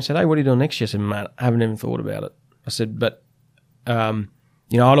James said, "Hey, what are you doing next year?" I said, "Mate, I haven't even thought about it." I said, "But, I'd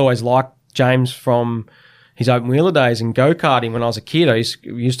always liked James from his open wheeler days and go-karting when I was a kid. I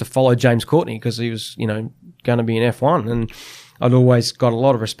used to follow James Courtney because he was, going to be in F1, and I'd always got a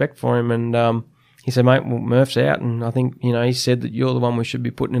lot of respect for him." And he said, "Mate, well, Murph's out, and I think, he said that you're the one we should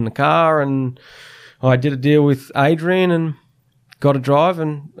be putting in the car." And I did a deal with Adrian and got a drive.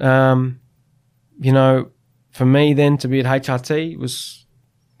 And, for me then to be at HRT was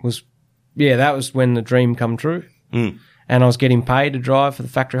that was when the dream come true. And I was getting paid to drive for the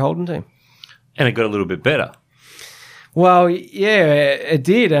factory Holden team. And it got a little bit better. Well, yeah, it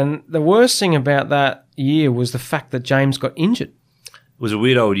did. And the worst thing about that year was the fact that James got injured. It was a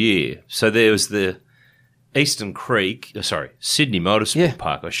weird old year. So there was the Sydney Motorsport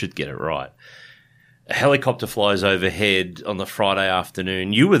Park. I should get it right. A helicopter flies overhead on the Friday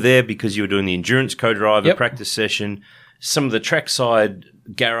afternoon. You were there because you were doing the endurance co-driver practice session. Some of the trackside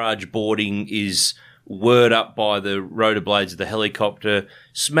garage boarding is whirred up by the rotor blades of the helicopter,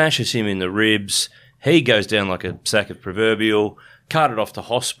 smashes him in the ribs. He goes down like a sack of proverbial, carted off to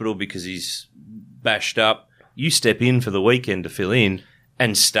hospital because he's bashed up. You step in for the weekend to fill in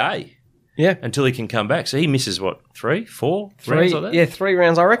and stay. Yeah. Until he can come back. So he misses, 3, 4 rounds like that? Yeah, 3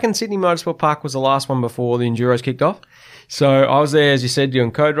 rounds. I reckon Sydney Motorsport Park was the last one before the Enduros kicked off. So I was there, as you said,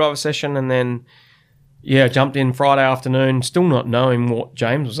 doing co-driver session, and then, jumped in Friday afternoon, still not knowing what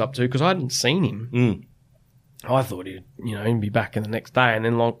James was up to because I hadn't seen him. I thought he'd be back in the next day. And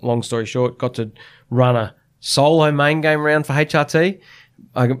then, long story short, got to run a solo main game round for HRT.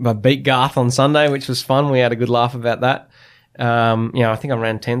 I beat Garth on Sunday, which was fun. We had a good laugh about that. I think I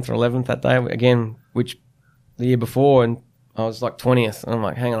ran 10th or 11th that day again, which the year before, and I was like 20th. And I'm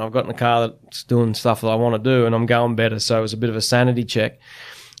like, hang on, I've got in a car that's doing stuff that I want to do, and I'm going better. So it was a bit of a sanity check.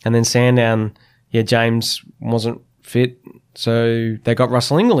 And then Sandown, James wasn't fit, so they got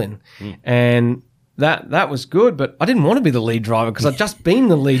Russell Ingall in, and that was good. But I didn't want to be the lead driver because I'd just been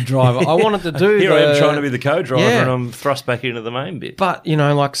the lead driver. I wanted to do Here I am trying to be the co-driver, and I'm thrust back into the main bit. But,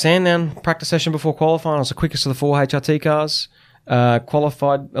 like Sandown, practice session before qualifying, I was the quickest of the 4 HRT cars,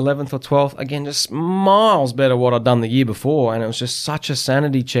 qualified 11th or 12th. Again, just miles better what I'd done the year before, and it was just such a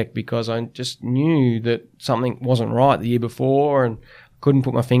sanity check because I just knew that something wasn't right the year before and couldn't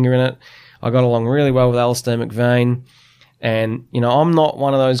put my finger in it. I got along really well with Alistair McVeigh. And, I'm not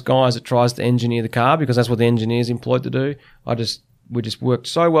one of those guys that tries to engineer the car because that's what the engineer's employed to do. We just worked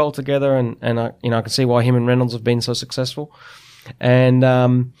so well together, and I can see why him and Reynolds have been so successful. And,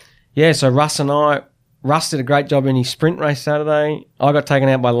 so Russ did a great job in his sprint race Saturday. I got taken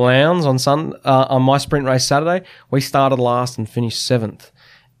out by Lowndes on my sprint race Saturday. We started last and finished 7th.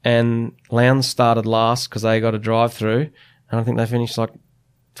 And Lowndes started last because they got a drive-through, and I think they finished like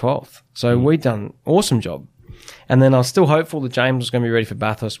 12th. So we done an awesome job. And then I was still hopeful that James was going to be ready for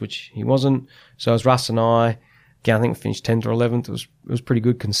Bathurst, which he wasn't. So it was Russ and I. Again, I think we finished 10th or 11th. It was pretty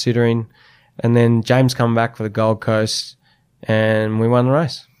good considering. And then James come back for the Gold Coast, and we won the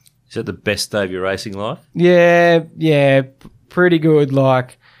race. Is that the best day of your racing life? Yeah, pretty good.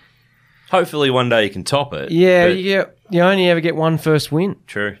 Like, hopefully one day you can top it. Yeah. You only ever get one first win.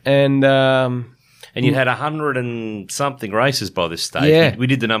 True. And you'd had 100 and something races by this stage. Yeah. We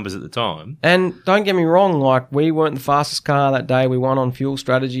did the numbers at the time. And don't get me wrong, like, we weren't the fastest car that day. We won on fuel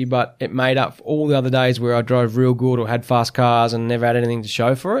strategy, but it made up for all the other days where I drove real good or had fast cars and never had anything to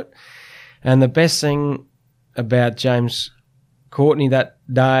show for it. And the best thing about James Courtney that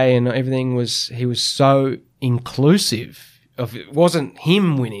day and everything was he was so inclusive. It wasn't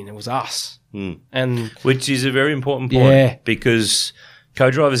him winning, it was us. And which is a very important point because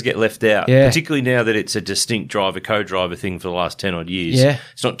co-drivers get left out, particularly now that it's a distinct driver co-driver thing for the last 10 odd years.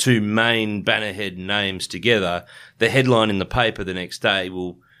 It's not two main bannerhead names together. The headline in the paper the next day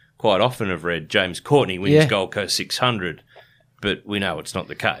will quite often have read James Courtney wins Gold Coast 600, but we know it's not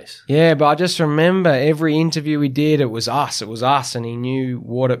the case. Yeah, but I just remember every interview we did, it was us, and he knew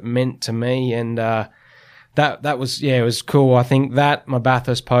what it meant to me, and that was it was cool. I think that my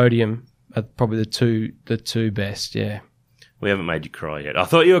Bathurst podium are probably the two best. We haven't made you cry yet. I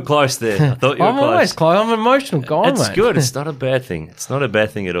thought you were close there. I thought you were I'm close. always close. I'm an emotional guy, It's mate. good. It's not a bad thing. It's not a bad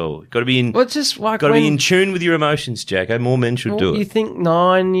thing at all. Got to be in. Well, it's just like Got to when be in tune with your emotions, Jacko. More men should do you it. think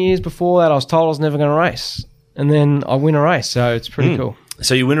 9 years before that I was told I was never going to race, and then I win a race, so it's pretty cool.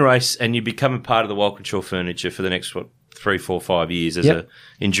 So you win a race and you become a part of the Walkinshaw furniture for the next 3, 4, 5 years as a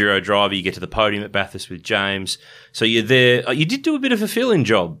enduro driver. You get to the podium at Bathurst with James. So you're there. You did do a bit of a fill-in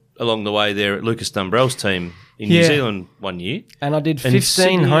job along the way there at Lucas Dumbrell's team in New Zealand one year. And I did And 15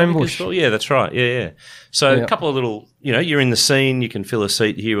 Sydney, Homebush. well. Yeah, that's right. Yeah. So a couple of little, you're in the scene. You can fill a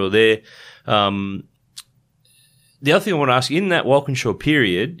seat here or there. The other thing I want to ask you, in that Walkinshaw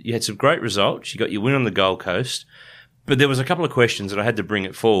period, you had some great results. You got your win on the Gold Coast. But there was a couple of questions and I had to bring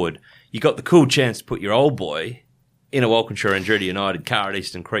it forward. You got the cool chance to put your old boy in a Walkinshaw Andretti United car at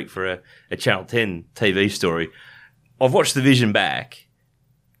Eastern Creek for a Channel 10 TV story. I've watched the vision back.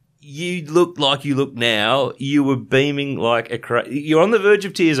 You look like you look now. You were beaming like you're on the verge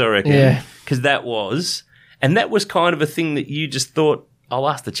of tears, I reckon. Yeah. Because that was kind of a thing that you just thought, I'll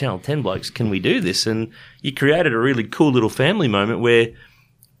ask the Channel 10 blokes, can we do this? And you created a really cool little family moment where,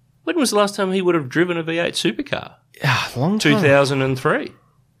 when was the last time he would have driven a V8 supercar? Long time. 2003.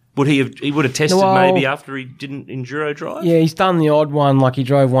 He would have tested maybe after he didn't enduro drive? Yeah, he's done the odd one, like he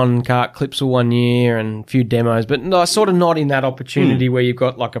drove one car at Clipsal one year and a few demos, but no, sort of not in that opportunity where you've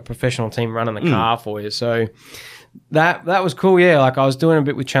got like a professional team running the car for you. So that was cool, yeah. Like I was doing a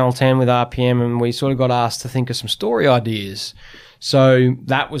bit with Channel 10 with RPM and we sort of got asked to think of some story ideas. So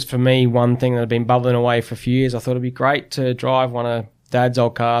that was for me one thing that had been bubbling away for a few years. I thought it'd be great to drive one of Dad's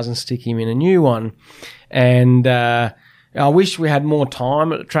old cars and stick him in a new one. And I wish we had more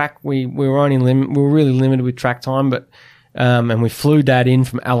time at the track. We were really limited with track time, but and we flew Dad in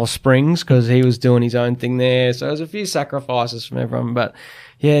from Alice Springs because he was doing his own thing there. So there was a few sacrifices from everyone, but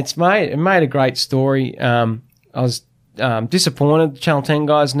yeah, it made a great story. I was disappointed the Channel 10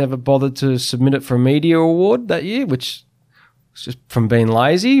 guys never bothered to submit it for a media award that year, which was just from being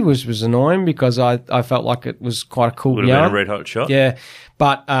lazy, which was annoying because I felt like it was quite a cool Would have yarn. been a red hot shot. Yeah,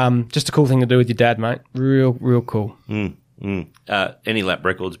 but just a cool thing to do with your dad, mate. Real cool. Any lap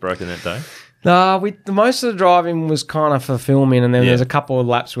records broken that day? No, most of the driving was kind of for filming, and then there's a couple of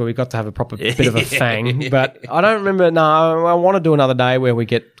laps where we got to have a proper bit of a fang. But I don't remember. No, I want to do another day where we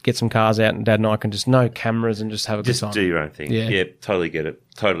get some cars out, and Dad and I can just no cameras and just have a good time. Just do your own thing. Yeah, totally get it.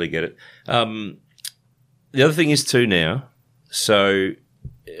 The other thing is too now. So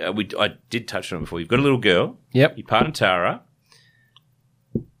I did touch on it before. You've got a little girl. Yep. Your partner Tara.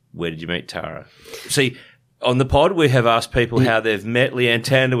 Where did you meet Tara? See, on the pod, we have asked people how they've met. Leanne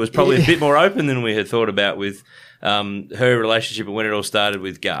Tander was probably a bit more open than we had thought about with her relationship and when it all started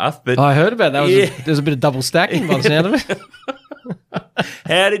with Garth. But I heard about that. There's a bit of double stacking by the sound of it.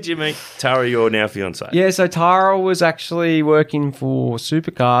 How did you meet Tara, your now fiance? Yeah, so Tara was actually working for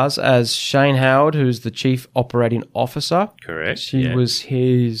Supercars as Shane Howard, who's the Chief Operating Officer. Correct. She was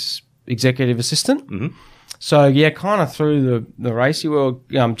his executive assistant. Mm-hmm. So, yeah, kind of through the racing world,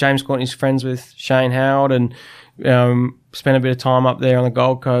 James Courtney's friends with Shane Howard and spent a bit of time up there on the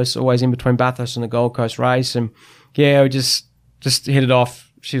Gold Coast, always in between Bathurst and the Gold Coast race. And, yeah, we just hit it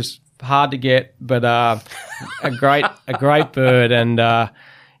off. She was hard to get, but a great bird. And,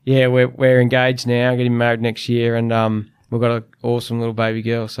 yeah, we're engaged now, getting married next year, and we've got an awesome little baby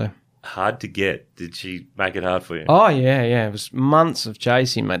girl, so. Hard to get. Did she make it hard for you? Oh, yeah. It was months of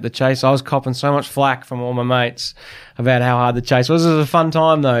chasing, mate. The chase, I was copping so much flack from all my mates about how hard the chase was. It was a fun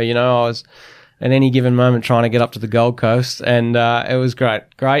time, though. You know, I was at any given moment trying to get up to the Gold Coast, and it was great.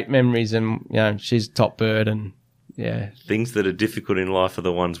 Great memories, and, you know, she's a top bird, and, yeah. Things that are difficult in life are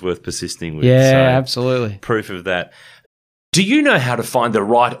the ones worth persisting with. Yeah, so, absolutely. Proof of that. Do you know how to find the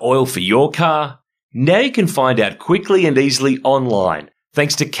right oil for your car? Now you can find out quickly and easily online,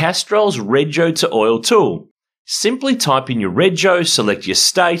 thanks to Castrol's Rego to Oil tool. Simply type in your Rego, select your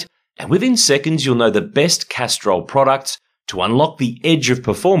state, and within seconds you'll know the best Castrol products to unlock the edge of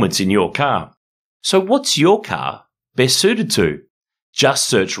performance in your car. So what's your car best suited to? Just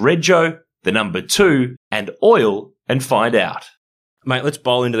search Rego, the number 2, and oil and find out. Mate, let's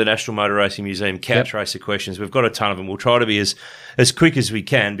bowl into the National Motor Racing Museum couch racer questions. We've got a ton of them. We'll try to be as quick as we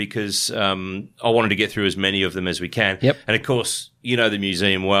can because I wanted to get through as many of them as we can. Yep. And, of course, you know the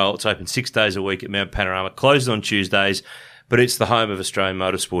museum well. It's open 6 days a week at Mount Panorama, closed on Tuesdays, but it's the home of Australian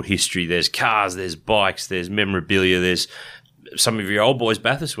motorsport history. There's cars, there's bikes, there's memorabilia, there's some of your old boys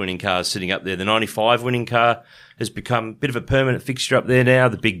Bathurst winning cars sitting up there. The 95 winning car has become a bit of a permanent fixture up there now.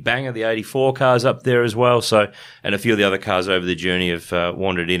 The Big Banger, the 84 car's up there as well. So, and a few of the other cars over the journey have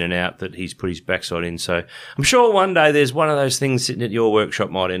wandered in and out that he's put his backside in. So I'm sure one day there's one of those things sitting at your workshop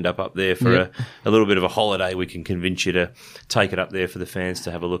might end up there for a little bit of a holiday. We can convince you to take it up there for the fans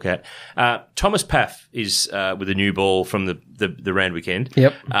to have a look at. Thomas Paff is with a new ball from the round weekend.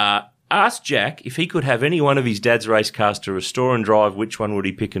 Yep. Asked Jack if he could have any one of his dad's race cars to restore and drive, which one would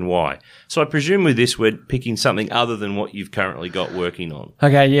he pick and why? So I presume with this we're picking something other than what you've currently got working on.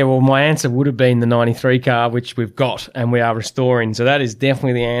 Okay, yeah, well, my answer would have been the 93 car, which we've got and we are restoring. So that is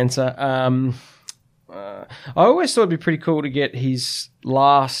definitely the answer. I always thought it'd be pretty cool to get his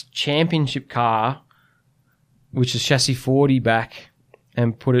last championship car, which is chassis 40, back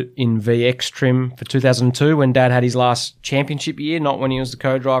and put it in VX trim for 2002 when Dad had his last championship year, not when he was the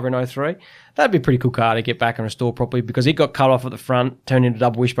co-driver in 03. That'd be a pretty cool car to get back and restore properly because it got cut off at the front, turned into a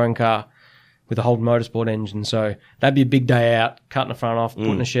double wishbone car with a Holden Motorsport engine. So that'd be a big day out, cutting the front off,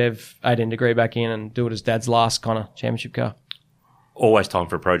 putting a Chev 18 degree back in and do it as Dad's last kind of championship car. Always time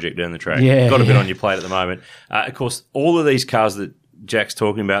for a project down the track. Yeah. Got a bit on your plate at the moment. Of course, all of these cars that Jack's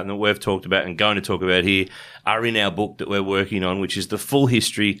talking about and that we've talked about and going to talk about here are in our book that we're working on, which is the full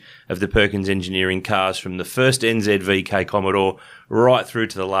history of the Perkins Engineering cars from the first NZVK Commodore right through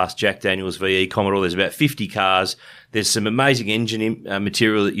to the last Jack Daniels VE Commodore. There's about 50 cars. There's some amazing engine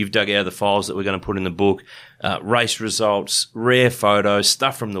material that you've dug out of the files that we're going to put in the book, race results, rare photos,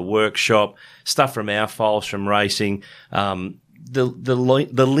 stuff from the workshop, stuff from our files from racing. The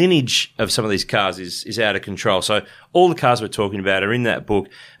lineage of some of these cars is out of control. So all the cars we're talking about are in that book.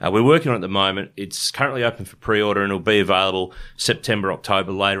 We're working on it at the moment. It's currently open for pre-order and it'll be available September,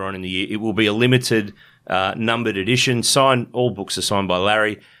 October, later on in the year. It will be a limited numbered edition. All books are signed by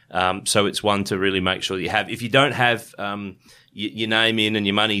Larry. So it's one to really make sure that you have. If you don't have your name in and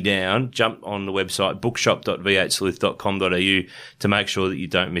your money down, jump on the website bookshop.v8sleuth.com.au to make sure that you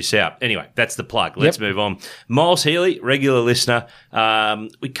don't miss out. Anyway, that's the plug. Let's move on. Miles Healy, regular listener.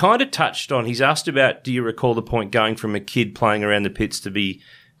 We kind of touched on, he's asked about, do you recall the point going from a kid playing around the pits to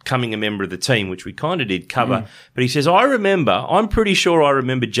becoming a member of the team, which we kind of did cover. But he says, I'm pretty sure I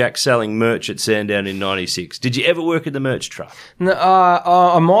remember Jack selling merch at Sandown in 96. Did you ever work at the merch truck? No,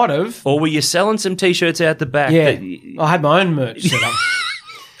 I might have. Or were you selling some T-shirts out the back? Yeah, I had my own merch set up.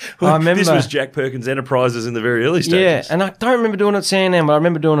 I remember this was Jack Perkins Enterprises in the very early stages. Yeah, and I don't remember doing it at Sandown, but I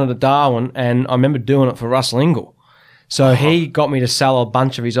remember doing it at Darwin, and I remember doing it for Russell Ingall. So he got me to sell a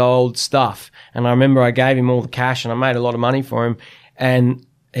bunch of his old stuff, and I remember I gave him all the cash, and I made a lot of money for him, and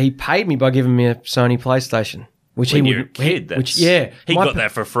he paid me by giving me a Sony PlayStation. Which when he you're would, a kid, he got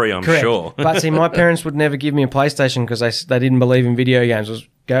that for free, I'm correct. sure. But see, my parents would never give me a PlayStation because they didn't believe in video games. It was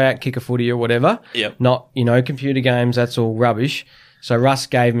go out and kick a footy or whatever. Yep. Not, computer games, that's all rubbish. So Russ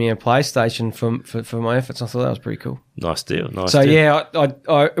gave me a PlayStation for my efforts. I thought that was pretty cool. Nice deal. So yeah,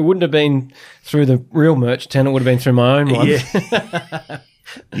 I it wouldn't have been through the real merch tent. It would have been through my own one. Yeah.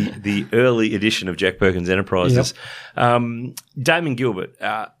 the early edition of Jack Perkins Enterprises. Yep. Damon Gilbert,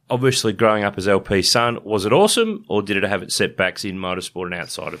 obviously growing up as LP's son, was it awesome or did it have its setbacks in motorsport and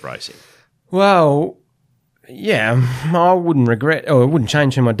outside of racing? Well, yeah, I wouldn't regret, or I wouldn't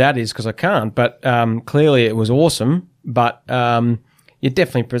change who my dad is because I can't, but clearly it was awesome, but it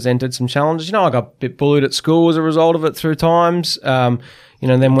definitely presented some challenges. I got a bit bullied at school as a result of it through times. Then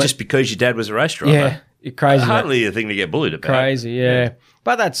just because your dad was a race driver? Yeah, you're crazy. Hardly a thing to get bullied about. Crazy, yeah.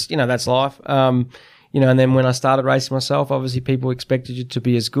 But that's, that's life. And then when I started racing myself, obviously people expected you to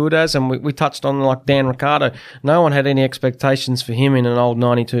be as good as, and we touched on like Dan Ricciardo. No one had any expectations for him in an old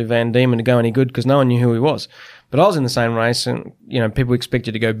 92 Van Diemen to go any good because no one knew who he was. But I was in the same race and, people expect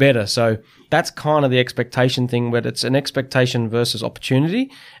you to go better. So that's kind of the expectation thing, but it's an expectation versus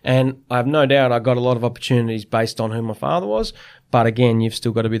opportunity. And I have no doubt I got a lot of opportunities based on who my father was. But again, you've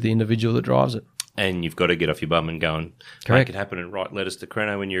still got to be the individual that drives it. And you've got to get off your bum and go and Correct. make it happen and write letters to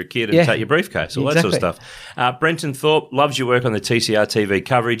Creno when you're a kid and take your briefcase, all that sort of stuff. Brenton Thorpe loves your work on the TCR TV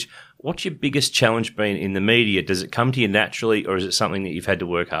coverage. What's your biggest challenge been in the media? Does it come to you naturally or is it something that you've had to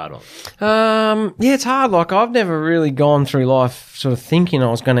work hard on? Yeah, it's hard. Like, I've never really gone through life sort of thinking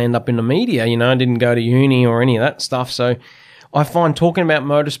I was going to end up in the media. I didn't go to uni or any of that stuff. So I find talking about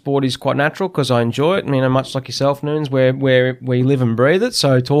motorsport is quite natural because I enjoy it. Much like yourself, Noons, where we live and breathe it.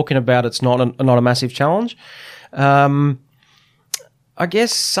 So talking about it's not a massive challenge. I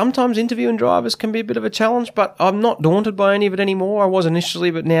guess sometimes interviewing drivers can be a bit of a challenge, but I'm not daunted by any of it anymore. I was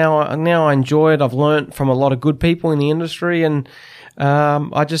initially, but now I enjoy it. I've learnt from a lot of good people in the industry, and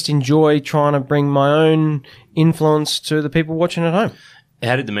I just enjoy trying to bring my own influence to the people watching at home.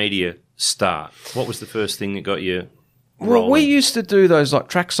 How did the media start? What was the first thing that got you Well, we used to do those like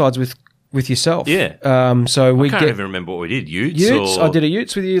track sides with yourself. Yeah. So we I can't even remember what we did. Utes? I did a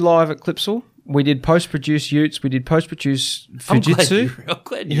Utes with you live at Clipsal. We did post-produce Utes. We did post-produce Fujitsu. I'm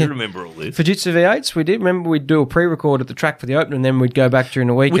glad you remember all this. Fujitsu V8s we did. Remember we'd do a pre-record at the track for the opener and then we'd go back during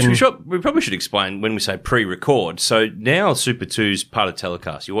the week. Which we probably should explain when we say pre-record. So now Super 2's part of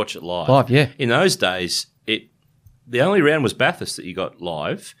telecast. You watch it live. Live, yeah. In those days, the only round was Bathurst that you got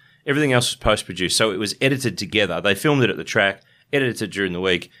live. Everything else was post-produced. So it was edited together. They filmed it at the track, edited it during the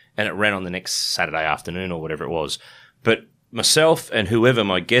week, and it ran on the next Saturday afternoon or whatever it was. But myself and whoever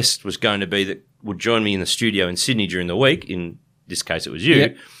my guest was going to be that would join me in the studio in Sydney during the week, in this case it was you,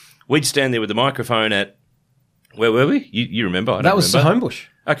 Yep. we'd stand there with the microphone at, where were we? You remember? I don't that was remember. Homebush.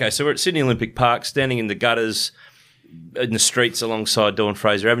 Okay, so we're at Sydney Olympic Park, standing in the gutters, in the streets alongside Dawn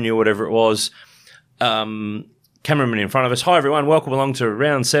Fraser Avenue or whatever it was. Cameraman in front of us. Hi, everyone. Welcome along to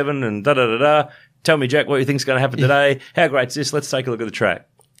round 7 and da-da-da-da. Tell me, Jack, what you think's going to happen today. How great's this? Let's take a look at the track.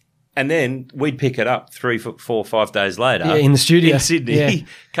 And then we'd pick it up 3, 4, 5 days later. Yeah, in the studio. In Sydney. Yeah.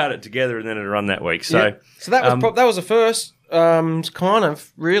 Cut it together and then it'd run that week. So, So that was that was the first kind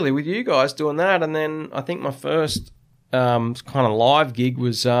of really with you guys doing that. And then I think my first kind of live gig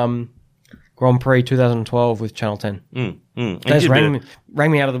was Grand Prix 2012 with Channel 10. They just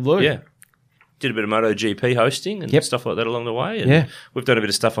rang me out of the blue. Yeah. Did a bit of MotoGP hosting and stuff like that along the way. And we've done a bit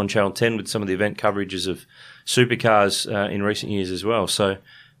of stuff on Channel 10 with some of the event coverages of supercars in recent years as well. So,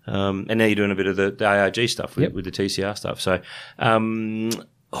 and now you're doing a bit of the ARG stuff with the TCR stuff. So,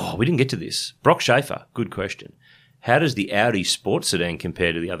 we didn't get to this. Brock Schaefer, good question. How does the Audi sports sedan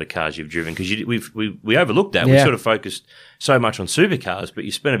compare to the other cars you've driven? Because we overlooked that. We sort of focused so much on supercars, but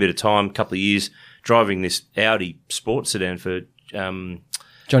you spent a bit of time, a couple of years, driving this Audi sports sedan for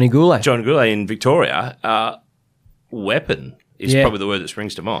Johnny Goulet. John Goulet in Victoria. Weapon is probably the word that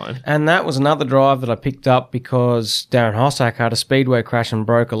springs to mind. And that was another drive that I picked up because Darren Hossack had a speedway crash and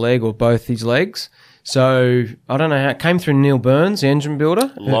broke a leg or both his legs. So I don't know how it came through Neil Burns, the engine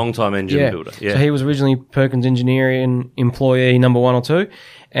builder. Long-time engine builder, yeah. So he was originally Perkins engineering employee number 1 or 2.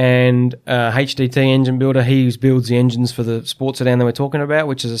 And HDT engine builder, he builds the engines for the sports sedan that we're talking about,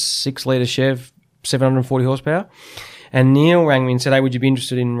 which is a 6-litre Chev, 740 horsepower. And Neil rang me and said, hey, would you be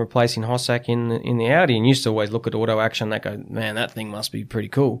interested in replacing Hossack in the Audi? And used to always look at Auto Action and they go, man, that thing must be pretty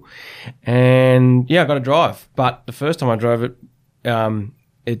cool. And I got to drive. But the first time I drove it,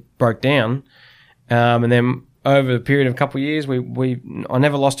 it broke down. And then over a period of a couple of years, I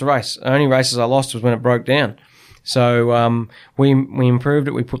never lost a race. The only races I lost was when it broke down. So we improved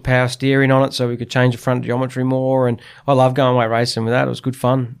it. We put power steering on it so we could change the front geometry more. And I love going away racing with that. It was good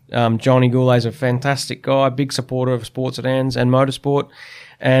fun. Johnny Goulet's a fantastic guy, big supporter of sports sedans and motorsport.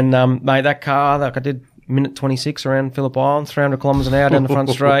 And mate, that car, like I did minute 26 around Phillip Island, 300 kilometres an hour down the front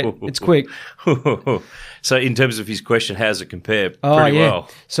straight. It's quick. So in terms of his question, how does it compare? Pretty well.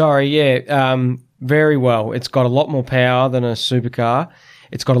 Sorry, very well. It's got a lot more power than a supercar.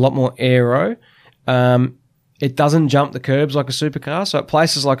 It's got a lot more aero. It doesn't jump the curbs like a supercar. So at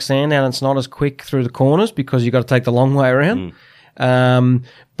places like Sandown, it's not as quick through the corners because you've got to take the long way around.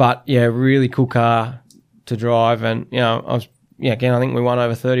 But yeah, really cool car to drive. And, I think we won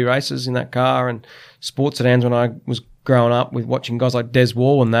over 30 races in that car. And sports sedans when I was growing up with watching guys like Des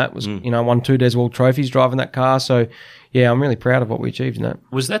Wall and that was, won 2 Des Wall trophies driving that car. So yeah, I'm really proud of what we achieved in that.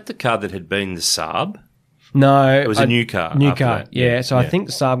 Was that the car that had been the Saab? No. It was a new car. New car, yeah. So I think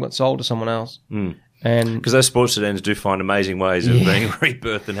the Saab got sold to someone else. And because those sports sedans do find amazing ways of being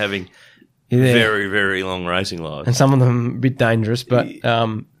rebirthed and having very, very long racing lives. And some of them a bit dangerous, but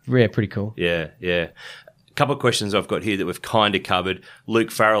pretty cool. Yeah. A couple of questions I've got here that we've kind of covered.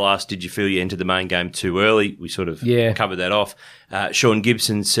 Luke Farrell asked, did you feel you entered the main game too early? We sort of covered that off. Sean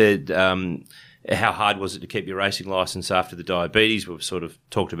Gibson said, how hard was it to keep your racing licence after the diabetes? We've sort of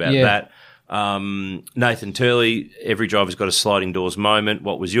talked about that. Nathan Turley, every driver's got a sliding doors moment.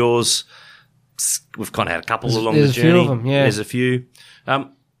 What was yours? We've kind of had a couple along the journey. There's a few of them, yeah. There's a few.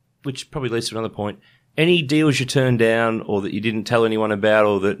 Which probably leads to another point. Any deals you turned down or that you didn't tell anyone about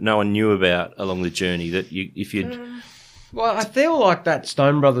or that no one knew about along the journey that if you'd... Well, I feel like that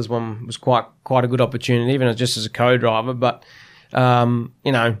Stone Brothers one was quite a good opportunity, even just as a co-driver. But, when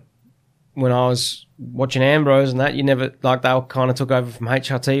I was watching Ambrose and that, you never, like they kind of took over from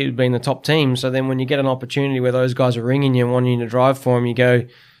HRT, who'd been the top team. So then when you get an opportunity where those guys are ringing you and wanting you to drive for them, you go,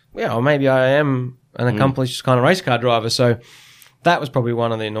 well, maybe I am an accomplished kind of race car driver. So that was probably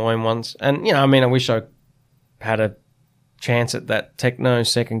one of the annoying ones. And, I wish I had a chance at that Techno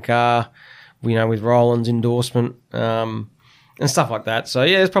second car, with Roland's endorsement and stuff like that. So,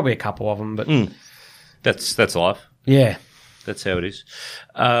 yeah, there's probably a couple of them. But That's life. Yeah. That's how it is.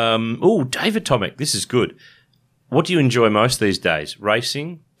 David Tomic, this is good. What do you enjoy most these days?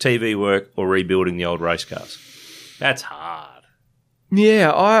 Racing, TV work, or rebuilding the old race cars? That's hard.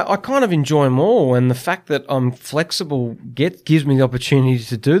 Yeah, I kind of enjoy them all, and the fact that I'm flexible gives me the opportunity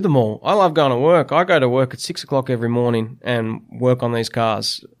to do them all. I love going to work. I go to work at 6 o'clock every morning and work on these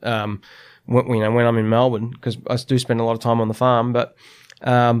cars. When I'm in Melbourne, because I do spend a lot of time on the farm. But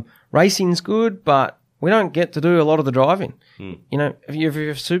racing's good, but we don't get to do a lot of the driving. You know, if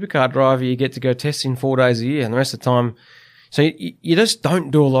you're a supercar driver, you get to go testing 4 days a year, and the rest of the time. So you just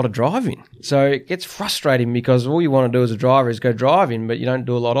don't do a lot of driving. So it gets frustrating because all you want to do as a driver is go driving, but you don't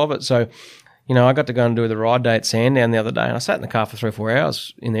do a lot of it. So, you know, I got to go and do the ride day at Sandown the other day, and I sat in the car for 3 or 4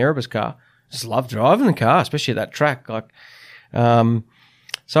 hours in the Erebus car. Just love driving the car, especially at that track.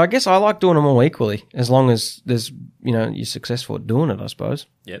 So I guess I like doing them all equally, as long as you're successful at doing it, I suppose.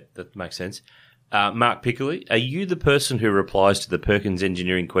 Yep, that makes sense. Mark Pickley, are you the person who replies to the Perkins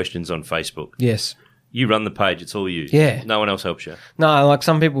Engineering questions on Facebook? Yes. You run the page, it's all you. Yeah. No one else helps you. No, like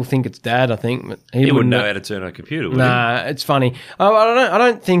some people think it's Dad, I think. But he wouldn't know how to turn on a computer, would he? Nah, it's funny. I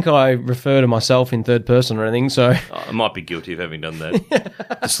don't think I refer to myself in third person or anything, so... I might be guilty of having done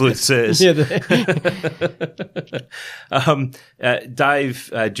that. The sleuth says.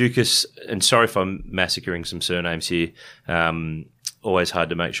 Dave Dukas, and sorry if I'm massacring some surnames here, always hard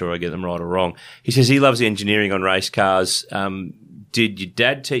to make sure I get them right or wrong. He says he loves the engineering on race cars. Did your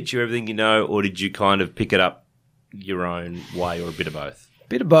dad teach you everything you know, or did you kind of pick it up your own way, or a bit of both?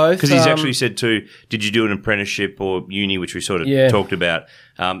 Bit of both. Because he's actually said too, did you do an apprenticeship or uni, which we sort of talked about?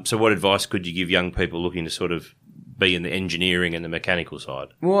 So what advice could you give young people looking to sort of be in the engineering and the mechanical side?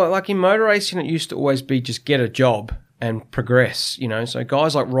 Well, like in motor racing, it used to always be just get a job and progress, you know. So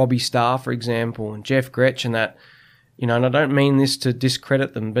guys like Robbie Starr, for example, and Jeff Gretsch and that, you know, and I don't mean this to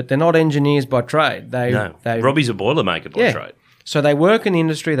discredit them, but they're not engineers by trade. Robbie's a boilermaker by trade. So they work in the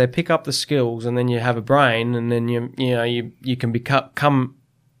industry, they pick up the skills, and then you have a brain, and then you can become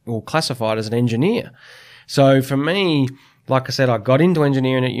or classified as an engineer. So for me, like I said, I got into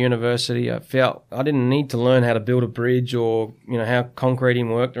engineering at university. I felt I didn't need to learn how to build a bridge or how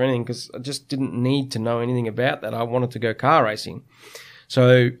concreting worked or anything, because I just didn't need to know anything about that. I wanted to go car racing,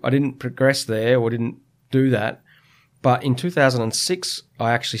 so I didn't progress there or didn't do that. But in 2006,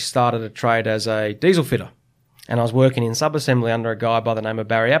 I actually started a trade as a diesel fitter. And I was working in sub-assembly under a guy by the name of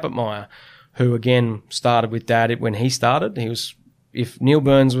Barry Appettmeyer, who, again, started with Dad when he started. If Neil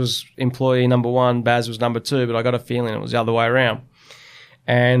Burns was employee number 1, Baz was number 2, but I got a feeling it was the other way around.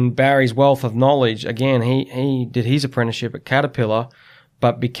 And Barry's wealth of knowledge, again, he did his apprenticeship at Caterpillar,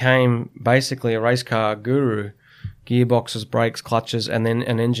 but became basically a race car guru, gearboxes, brakes, clutches, and then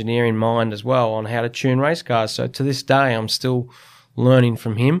an engineering mind as well on how to tune race cars. So to this day, I'm still learning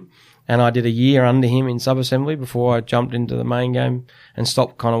from him. And I did a year under him in sub-assembly before I jumped into the main game and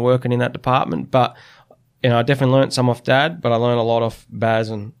stopped kind of working in that department. But, I definitely learnt some off Dad, but I learned a lot off Baz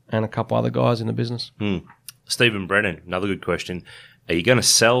and a couple other guys in the business. Stephen Brennan, another good question. Are you going to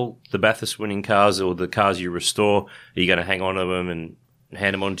sell the Bathurst winning cars or the cars you restore? Are you going to hang on to them and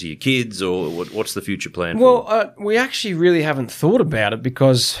hand them on to your kids, or what's the future plan? Well, we actually really haven't thought about it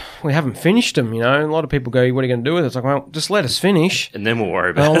because we haven't finished them, A lot of people go, what are you going to do with it? It's like, well, just let us finish. And then we'll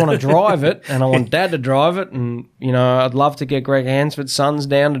worry about it. I want to drive it, and I want Dad to drive it, and, I'd love to get Greg Hansford's sons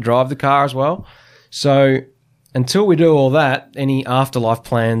down to drive the car as well. So until we do all that, any afterlife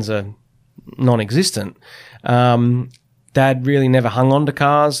plans are non-existent. Dad really never hung on to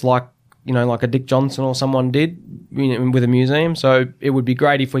cars like a Dick Johnson or someone did with a museum. So it would be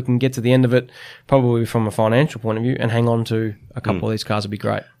great if we can get to the end of it, probably from a financial point of view, and hang on to a couple of these cars would be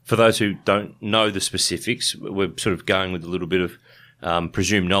great. For those who don't know the specifics, we're sort of going with a little bit of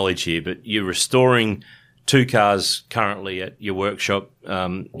presumed knowledge here, but you're restoring 2 cars currently at your workshop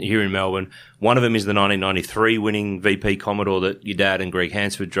here in Melbourne. One of them is the 1993 winning VP Commodore that your dad and Greg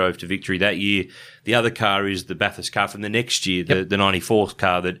Hansford drove to victory that year. The other car is the Bathurst car from the next year, the 94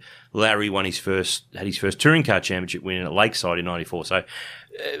 car that Larry had his first touring car championship win at Lakeside in 94. So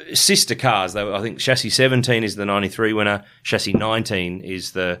sister cars, I think chassis 17 is the 93 winner, chassis 19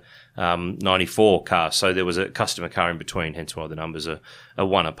 is the 94 car. So there was a customer car in between, hence why the numbers are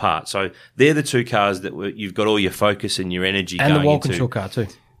one apart. So they're the 2 cars that you've got all your focus and your energy and going into. And the Walkinshaw car too.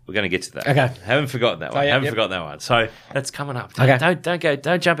 We're going to get to that. Okay. Haven't forgotten that one. Forgotten that one. So that's coming up. Okay.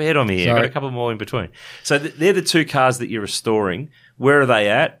 Don't jump ahead on me here. Sorry. Got a couple more in between. So they're the 2 cars that you're restoring. Where are they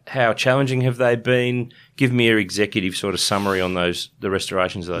at? How challenging have they been? Give me your executive sort of summary on the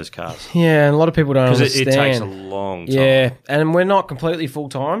restorations of those cars. Yeah, and a lot of people don't understand. Because it takes a long time. Yeah, and we're not completely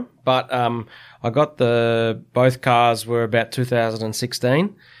full-time, but I got both cars were about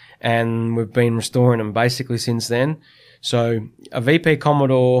 2016, and we've been restoring them basically since then. So a VP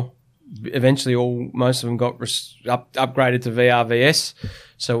Commodore eventually most of them got upgraded to VRVS.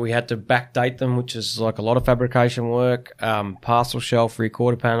 So we had to backdate them, which is like a lot of fabrication work, parcel shelf,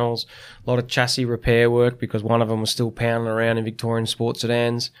 rear-quarter panels, a lot of chassis repair work because one of them was still pounding around in Victorian sports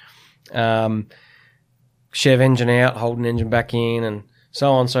sedans. Chev engine out, Holden engine back in, and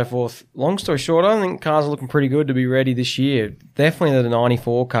so on and so forth. Long story short, I think cars are looking pretty good to be ready this year. Definitely the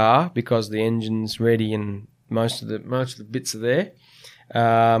 94 car because the engine's ready and most of the bits are there.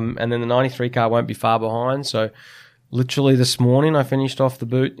 And then the 93 car won't be far behind. So literally this morning I finished off the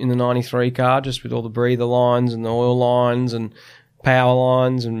boot in the 93 car just with all the breather lines and the oil lines and power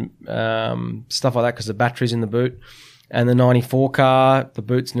lines and stuff like that because the battery's in the boot. And the 94 car, the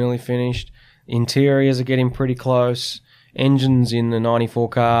boot's nearly finished. Interiors are getting pretty close. Engine's in the 94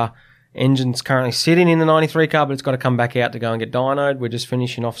 car. Engine's currently sitting in the 93 car, but it's got to come back out to go and get dynoed. We're just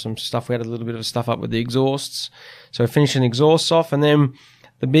finishing off some stuff. We had a little bit of stuff up with the exhausts. So finishing exhausts off. And then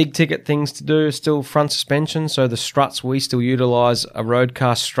the big ticket things to do is still front suspension. So the struts, we still utilise a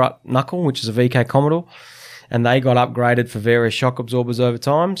roadcast strut knuckle, which is a VK Commodore. And they got upgraded for various shock absorbers over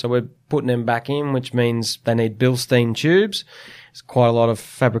time. So we're putting them back in, which means they need Bilstein tubes. There's quite a lot of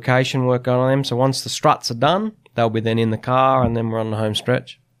fabrication work going on them. So once the struts are done, they'll be then in the car and then we're on the home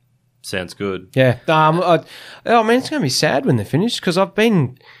stretch. Sounds good. Yeah. It's going to be sad when they're finished because I've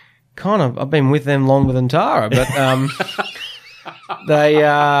been with them longer than Tara, but they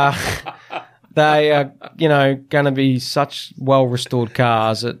are, going to be such well-restored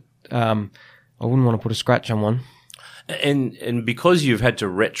cars that I wouldn't want to put a scratch on one. And because you've had to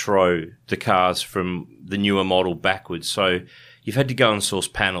retro the cars from the newer model backwards, so you've had to go and source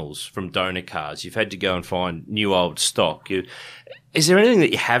panels from donor cars. You've had to go and find new old stock. Is there anything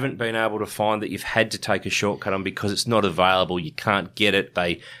that you haven't been able to find that you've had to take a shortcut on because it's not available? You can't get it.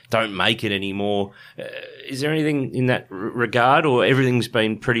 They don't make it anymore. Is there anything in that regard, or everything's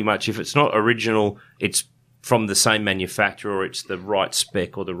been pretty much, if it's not original, it's from the same manufacturer or it's the right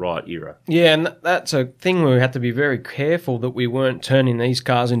spec or the right era? Yeah, and that's a thing where we had to be very careful that we weren't turning these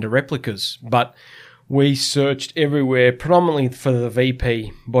cars into replicas, but we searched everywhere, predominantly for the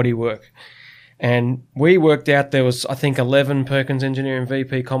VP bodywork. And we worked out there was, I think, 11 Perkins Engineering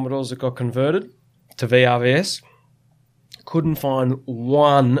VP Commodores that got converted to VRVS. Couldn't find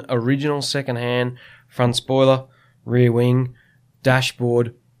one original second-hand front spoiler, rear wing,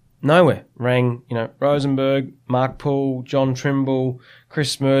 dashboard, nowhere. Rang, Rosenberg, Mark Poole, John Trimble,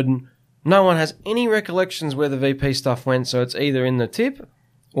 Chris Smurden. No one has any recollections where the VP stuff went, so it's either in the tip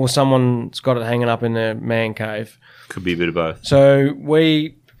or someone's got it hanging up in their man cave. Could be a bit of both. So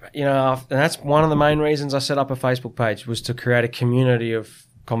we, and that's one of the main reasons I set up a Facebook page was to create a community of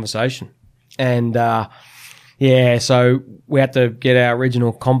conversation. And, so we had to get our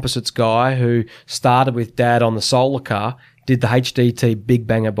original composites guy who started with Dad on the solar car, did the HDT Big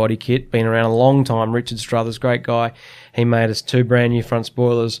Banger body kit, been around a long time. Richard Struthers, great guy. He made us 2 brand new front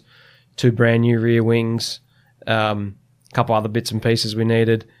spoilers, 2 brand new rear wings, couple other bits and pieces we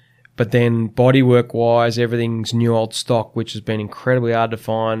needed. But then bodywork-wise, everything's new old stock, which has been incredibly hard to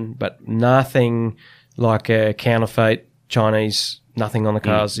find, but nothing like a counterfeit Chinese, nothing on the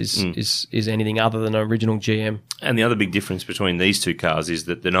cars is anything other than an original GM. And the other big difference between these two cars is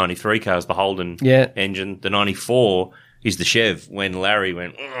that the 93 car is the Holden engine. The 94 is the Chev. When Larry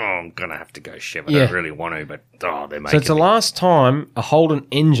went, I'm going to have to go Chev. I don't really want to, but they're making So it's the last time a Holden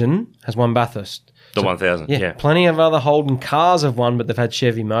engine has won Bathurst. The 1000, yeah. Plenty of other Holden cars have won, but they've had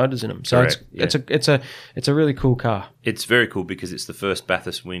Chevy motors in them. So it's a really cool car. It's very cool because it's the first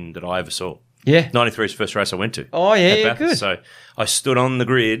Bathurst win that I ever saw. Yeah. 93 is the first race I went to. Oh, yeah, good. So I stood on the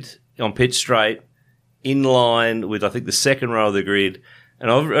grid, on pit straight, in line with, I think, the second row of the grid. And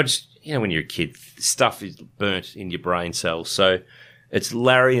I just, when you're a kid, stuff is burnt in your brain cells. So it's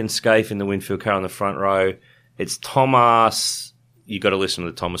Larry and Scaife in the Winfield car on the front row. It's Thomas. You got to listen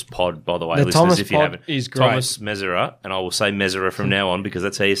to the Thomas pod, by the way, listeners, Thomas if you pod haven't. Is great. Thomas Mezzera, and I will say Mezzera from now on because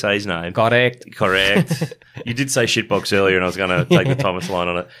that's how you say his name. Correct. You did say shitbox earlier, and I was going to take the Thomas line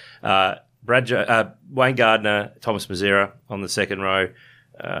on it. Wayne Gardner, Thomas Mezzera on the second row.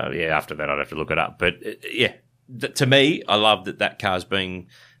 After that, I'd have to look it up. But, to me, I love that car's being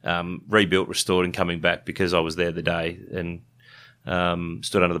rebuilt, restored, and coming back because I was there the day and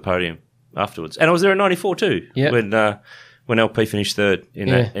stood under the podium afterwards. And I was there in 94 too. Yeah. When LP finished third in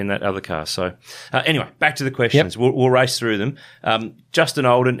that other car. So anyway, back to the questions. Yep. We'll race through them. Justin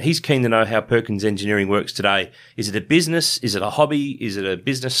Olden, he's keen to know how Perkins Engineering works today. Is it a business? Is it a hobby? Is it a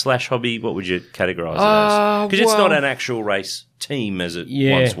business/hobby? What would you categorise it as? Because it's not an actual race team as it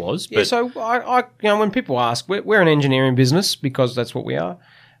once was. But so I when people ask, we're an engineering business because that's what we are.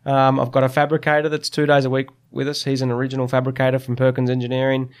 I've got a fabricator that's 2 days a week with us. He's an original fabricator from Perkins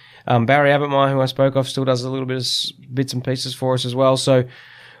Engineering. Barry Abbott-Meyer, who I spoke of, still does a little bit of bits and pieces for us as well. So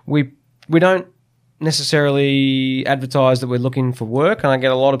we don't necessarily advertise that we're looking for work, and I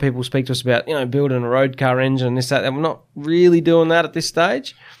get a lot of people speak to us about, building a road car engine and this, that, and we're not really doing that at this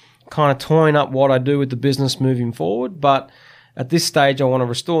stage. Kind of toying up what I do with the business moving forward, but at this stage I want to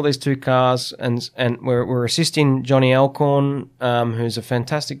restore these 2 cars, and we're assisting Johnny Alcorn, who's a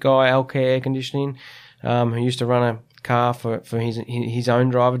fantastic guy, Alcare Air Conditioning, who used to run a car for his own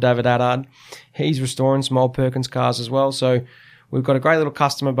driver, David Haddard. He's restoring some old Perkins cars as well, so we've got a great little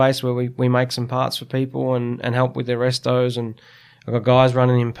customer base where we make some parts for people and help with their restos, and I've got guys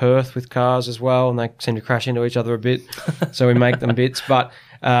running in Perth with cars as well, and they seem to crash into each other a bit, so we make them bits. But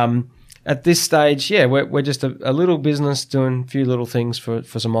at this stage, we're just a little business doing a few little things for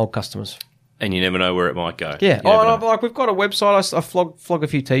some old customers. And you never know where it might go. Yeah. We've got a website. I flog a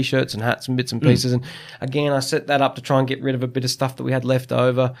few T-shirts and hats and bits and pieces. And again, I set that up to try and get rid of a bit of stuff that we had left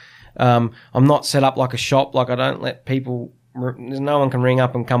over. I'm not set up like a shop. Like, I don't let people... No one can ring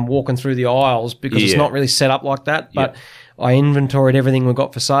up and come walking through the aisles because it's not really set up like that. But I inventoried everything we've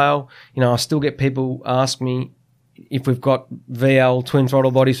got for sale. I still get people ask me if we've got VL twin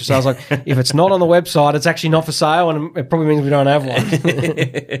throttle bodies for sale. I was like, if it's not on the website, it's actually not for sale, and it probably means we don't have one.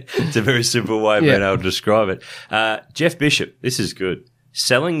 It's a very simple way of being able to describe it. Jeff Bishop, this is good.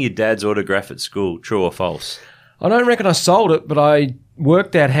 Selling your dad's autograph at school, true or false? I don't reckon I sold it, but I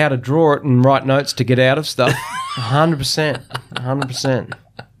worked out how to draw it and write notes to get out of stuff. 100%. 100%.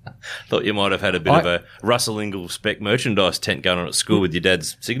 Thought you might have had a bit of a Russell Ingall spec merchandise tent going on at school with your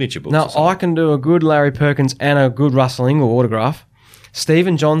dad's signature books. No, I can do a good Larry Perkins and a good Russell Ingall autograph.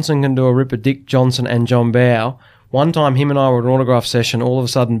 Stephen Johnson can do a ripper Dick Johnson and John Bow. One time him and I were at an autograph session, all of a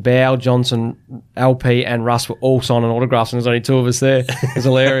sudden Bow, Johnson, LP and Russ were all signing autographs, and there's only 2 of us there. It was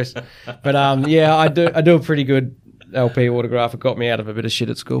hilarious. But I do a pretty good LP autograph. It got me out of a bit of shit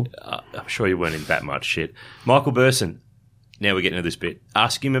at school. I'm sure you weren't in that much shit. Michael Burson, now we're getting to this bit.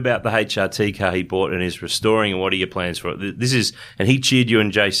 Ask him about the HRT car he bought and is restoring, and what are your plans for it? And he cheered you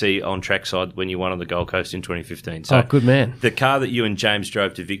and JC on trackside when you won on the Gold Coast in 2015. So good man. The car that you and James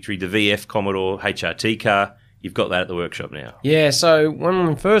drove to victory, the VF Commodore HRT car, you've got that at the workshop now. Yeah, so when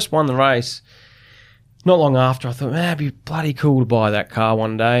we first won the race, not long after, I thought, it'd be bloody cool to buy that car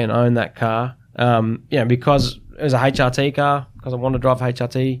one day and own that car. Because it was a HRT car, because I wanted to drive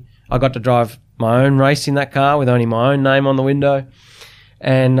HRT. I got to drive my own race in that car with only my own name on the window.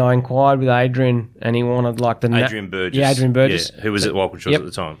 And I inquired with Adrian, and he wanted Adrian Burgess. Yeah, Adrian Burgess. Yeah, who was at Walkinshaws at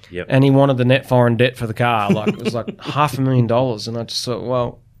the time. Yep. And he wanted the net foreign debt for the car. It was like $500,000. And I just thought,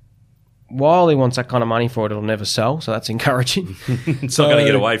 well, while he wants that kind of money for it, it'll never sell. So that's encouraging. It's not going to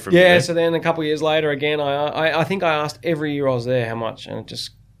get away from you. Yeah, so then a couple of years later, again, I think I asked every year I was there how much, and it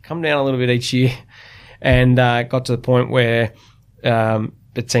just come down a little bit each year. And got to the point where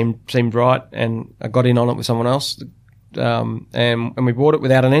it seemed right, and I got in on it with someone else, and we bought it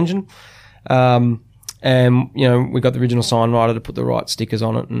without an engine, and we got the original sign writer to put the right stickers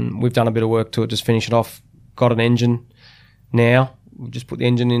on it, and we've done a bit of work to it, just finish it off. Got an engine now. We just put the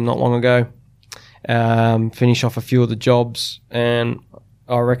engine in not long ago. Finish off a few of the jobs, and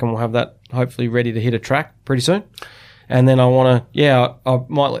I reckon we'll have that hopefully ready to hit a track pretty soon. And then I want to, I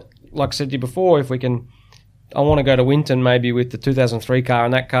might, like I said to you before, I want to go to Winton maybe with the 2003 car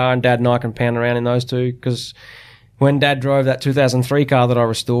and that car, and Dad and I can pound around in those two, because when Dad drove that 2003 car that I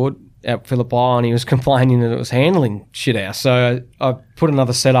restored at Phillip Island, he was complaining that it was handling shit out. So I put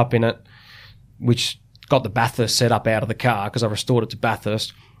another setup in it, which got the Bathurst setup out of the car, because I restored it to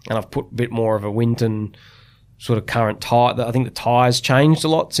Bathurst, and I've put a bit more of a Winton sort of current tyre. I think the tyres changed a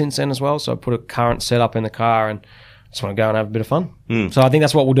lot since then as well, so I put a current setup in the car, and just want to go and have a bit of fun. So I think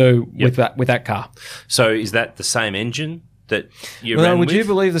that's what we'll do with that car. So is that the same engine that you ran with? Would you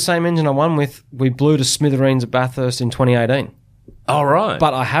believe the same engine I won with, we blew to smithereens at Bathurst in 2018. Oh, right.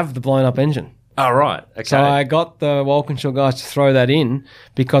 But I have the blown up engine. Oh, right. Okay. So I got the Walkinshaw guys to throw that in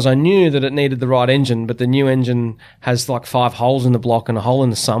because I knew that it needed the right engine, but the new engine has like 5 holes in the block and a hole in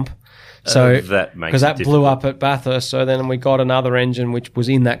the sump. So that makes because that blew up at Bathurst. So then we got another engine which was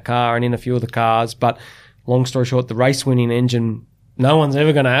in that car and in a few of the cars, but long story short, the race-winning engine, no one's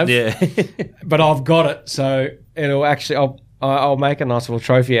ever going to have. Yeah. But I've got it, so it'll actually, I'll make a nice little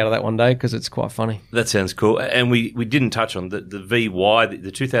trophy out of that one day, because it's quite funny. That sounds cool. And we didn't touch on the VY,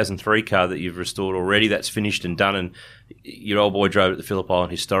 the 2003 car that you've restored already. That's finished and done, and your old boy drove it at the Phillip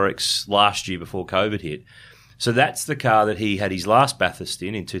Island Historics last year before COVID hit. So that's the car that he had his last Bathurst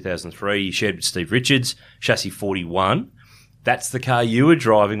in 2003. He shared with Steve Richards, chassis 41. that's the car you were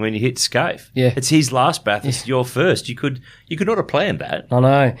driving when you hit Scaife. Yeah. It's his last Bathurst, your first. You could not have planned that. I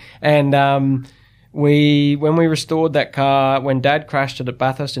know. And when we restored that car, when Dad crashed it at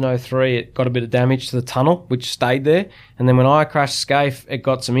Bathurst in 2003, it got a bit of damage to the tunnel, which stayed there. And then when I crashed Scaife, it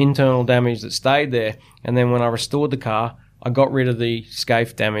got some internal damage that stayed there. And then when I restored the car, I got rid of the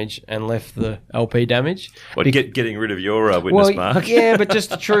Scaife damage and left the LP damage. What, getting rid of your witness mark? Yeah, but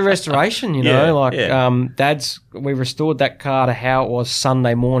just a true restoration, you know. We restored that car to how it was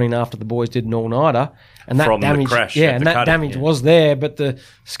Sunday morning after the boys did an all-nighter. And that From damage, the crash. yeah, and that damage was there, but the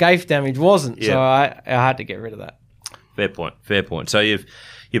Scaife damage wasn't. So I had to get rid of that. Fair point. So you've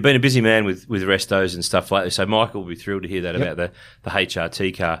been a busy man with restos and stuff like this. So Michael will be thrilled to hear that about the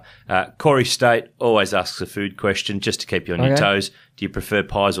HRT car. Corey State always asks a food question just to keep you on your toes. Do you prefer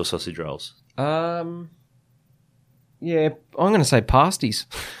pies or sausage rolls? Yeah, I'm going to say pasties.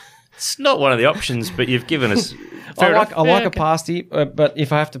 It's not one of the options, but you've given us. I like a pasty, but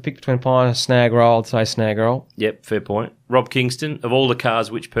if I have to pick between pie and a snag roll, I'd say snag roll. Yep, fair point. Rob Kingston, of all the cars,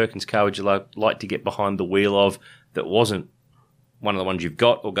 which Perkins car would you like to get behind the wheel of that wasn't one of the ones you've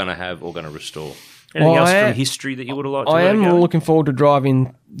got or going to have or going to restore? Anything else from history that you would have liked to I am more looking forward to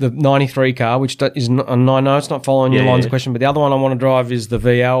driving the 93 car, which is not, I know it's not following your lines of question, but the other one I want to drive is the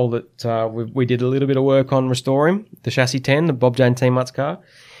VL that we did a little bit of work on restoring, the chassis 10, the Bob Jane T-Mutt's car.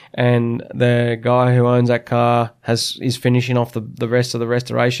 And the guy who owns that car is finishing off the rest of the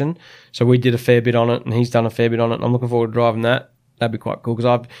restoration. So we did a fair bit on it, and he's done a fair bit on it. And I'm looking forward to driving that. That'd be quite cool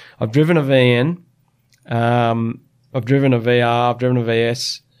because I've driven a VN, I've driven a VR, I've driven a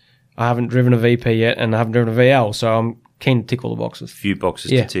VS. I haven't driven a VP yet, and I haven't driven a VL. So I'm keen to tick all the boxes. Few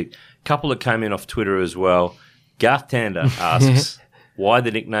boxes to tick. Couple that came in off Twitter as well. Garth Tander asks, why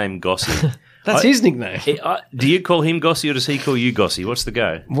the nickname Gossy? That's his nickname. Do you call him Gossy or does he call you Gossy? What's the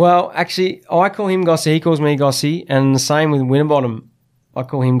go? Well, actually, I call him Gossy. He calls me Gossy. And the same with Winterbottom. I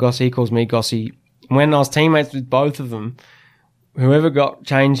call him Gossy. He calls me Gossy. When I was teammates with both of them, whoever got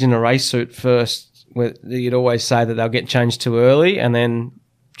changed in a race suit first, you'd always say that they'll get changed too early. And then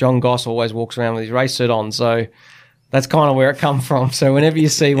John Goss always walks around with his race suit on. So that's kind of where it come from. So whenever you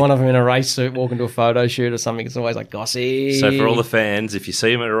see one of them in a race suit walking to a photo shoot or something, it's always like Gossy. So for all the fans, if you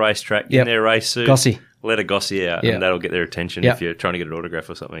see them at a racetrack in their race suit, Gossy. Let a Gossy out, and that'll get their attention if you're trying to get an autograph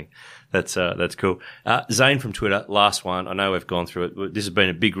or something. That's cool. Zane from Twitter, last one. I know we've gone through it. This has been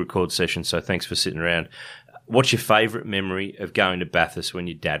a big record session, so thanks for sitting around. What's your favourite memory of going to Bathurst when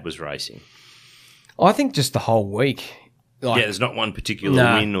your dad was racing? I think just the whole week. There's not one particular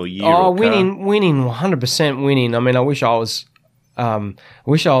win or year. Oh, winning, 100% winning. I mean, I wish I was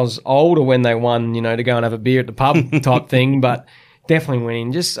older when they won, to go and have a beer at the pub type thing, but definitely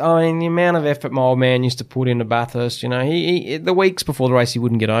winning. Just, the amount of effort my old man used to put into Bathurst, he the weeks before the race, he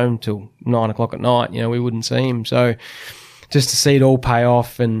wouldn't get home till 9 o'clock at night, we wouldn't see him. So just to see it all pay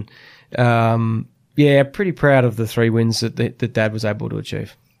off and, pretty proud of the 3 wins that Dad was able to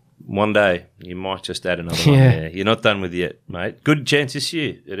achieve. One day, you might just add another one there. You're not done with it yet, mate. Good chance this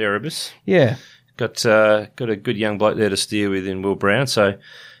year at Erebus. Yeah. Got a good young bloke there to steer with in Will Brown, so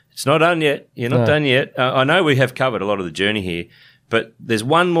it's not done yet. You're not done yet. I know we have covered a lot of the journey here, but there's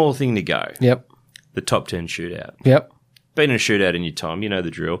one more thing to go. Yep. The top 10 shootout. Yep. Been in a shootout in your time. You know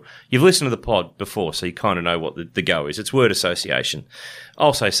the drill. You've listened to the pod before, so you kind of know what the go is. It's word association.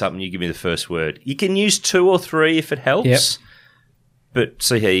 I'll say something, you give me the first word. You can use 2 or 3 if it helps. Yep. But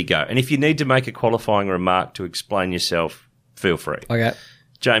see how you go. And if you need to make a qualifying remark to explain yourself, feel free. Okay.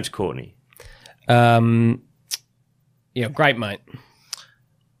 James Courtney. Great mate.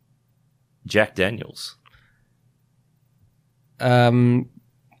 Jack Daniels. Great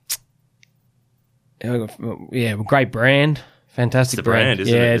brand. Fantastic it's the brand,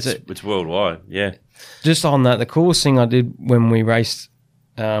 isn't it? It's worldwide, yeah. Just on that, the coolest thing I did when we raced,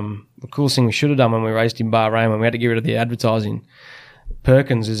 the coolest thing we should have done when we raced in Bahrain, when we had to get rid of the advertising,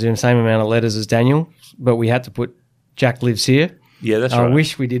 Perkins is in the same amount of letters as Daniel, but we had to put Jack lives here. Yeah, that's right. I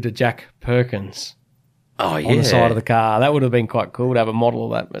wish we did a Jack Perkins on the side of the car. That would have been quite cool to have a model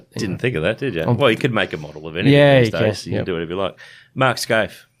of that. But didn't think of that, did you? Well, you could make a model of anything these days. You can do whatever you like. Mark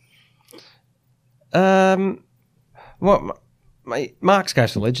Scaife. Mark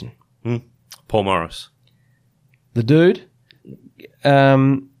Scaife's a legend. Paul Morris. The dude.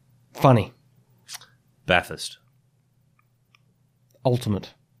 Funny. Bathurst.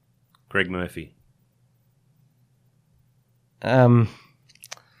 Ultimate. Greg Murphy.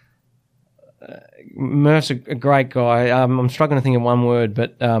 Murph's a great guy. I'm struggling to think of one word,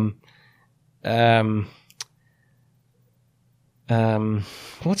 but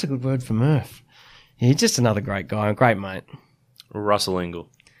what's a good word for Murph? He's just another great guy, a great mate. Russell Ingall.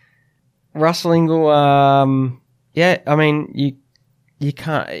 Russell Ingall, Yeah, I mean, you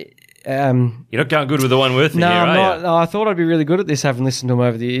can't. You're not going good with the one worth No, here, I'm are not. you? No, I thought I'd be really good at this, having listened to them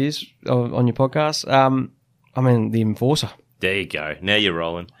over the years on your podcast. I mean, the Enforcer There you go. Now you're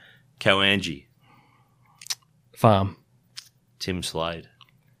rolling. Koanji, Farm, Tim Slade,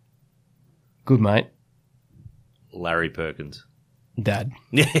 good mate, Larry Perkins. Dad.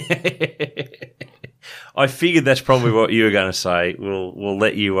 I figured that's probably what you were going to say. We'll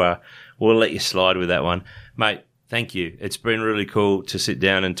let you slide with that one, mate. Thank you. It's been really cool to sit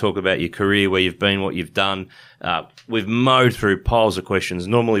down and talk about your career, where you've been, what you've done. We've mowed through piles of questions.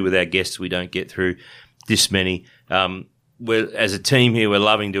 Normally with our guests, we don't get through this many. As a team here, we're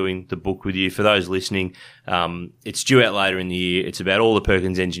loving doing the book with you. For those listening, it's due out later in the year. It's about all the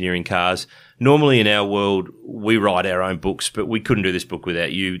Perkins engineering cars. Normally in our world, we write our own books, but we couldn't do this book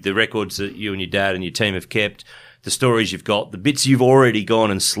without you. The records that you and your dad and your team have kept, the stories you've got, the bits you've already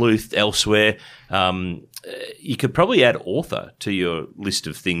gone and sleuthed elsewhere. You could probably add author to your list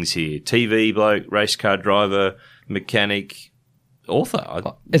of things here. TV bloke, race car driver, mechanic, author.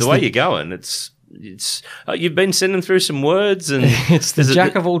 The way you're going, it's you've been sending through some words, and it's the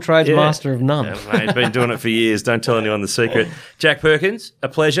jack of all trades, master of none. Yeah, mate, been doing it for years. Don't tell anyone the secret. Jack Perkins, a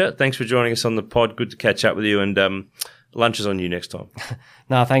pleasure. Thanks for joining us on the pod. Good to catch up with you, and lunch is on you next time.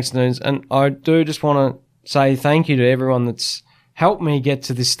 No, thanks, Noons. And I do just want to say thank you to everyone that's helped me get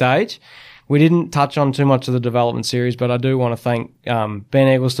to this stage. We didn't touch on too much of the development series, but I do want to thank Ben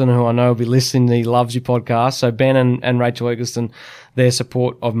Eggleston, who I know will be listening. He loves your podcast. So Ben and Rachel Eggleston, their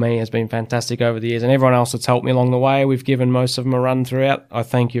support of me has been fantastic over the years. And everyone else that's helped me along the way, we've given most of them a run throughout. I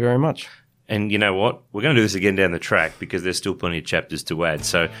thank you very much. And you know what? We're going to do this again down the track, because there's still plenty of chapters to add.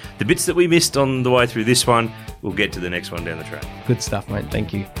 So the bits that we missed on the way through this one, we'll get to the next one down the track. Good stuff, mate.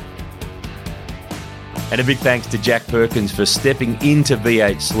 Thank you. And a big thanks to Jack Perkins for stepping into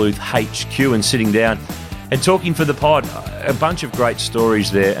V8 Sleuth HQ and sitting down and talking for the pod. A bunch of great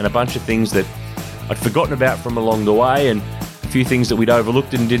stories there, and a bunch of things that I'd forgotten about from along the way, and a few things that we'd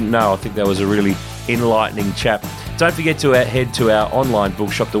overlooked and didn't know. I think that was a really enlightening chap. Don't forget to head to our online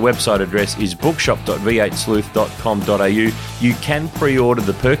bookshop. The website address is bookshop.v8sleuth.com.au. You can pre-order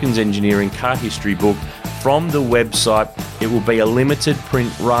the Perkins Engineering Car History book from the website. It will be a limited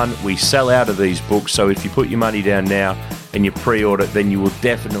print run. We sell out of these books, so if you put your money down now and you pre-order, then you will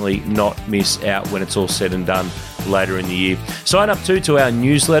definitely not miss out when it's all said and done later in the year. Sign up to our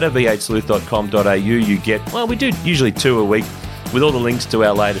newsletter, v8sleuth.com.au. You get, we do usually 2 a week, with all the links to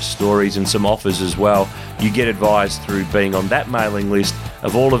our latest stories and some offers as well. You get advised through being on that mailing list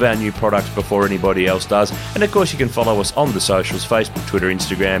of all of our new products before anybody else does. And of course, you can follow us on the socials, Facebook, Twitter,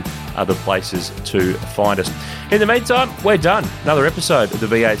 Instagram, other places to find us. In the meantime, we're done. Another episode of the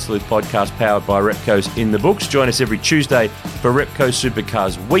V8 Sleuth podcast powered by Repco's in the books. Join us every Tuesday for Repco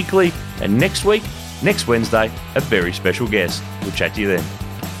Supercars Weekly. And next week, next Wednesday, a very special guest. We'll chat to you then.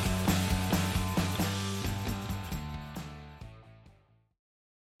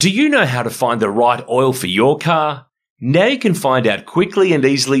 Do you know how to find the right oil for your car? Now you can find out quickly and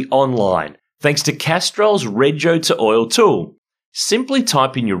easily online, thanks to Castrol's Rego to Oil tool. Simply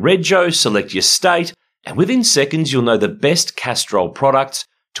type in your Rego, select your state, and within seconds you'll know the best Castrol products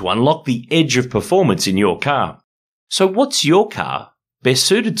to unlock the edge of performance in your car. So what's your car best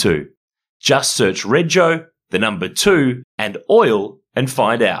suited to? Just search Rego, the number 2, and oil and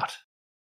find out.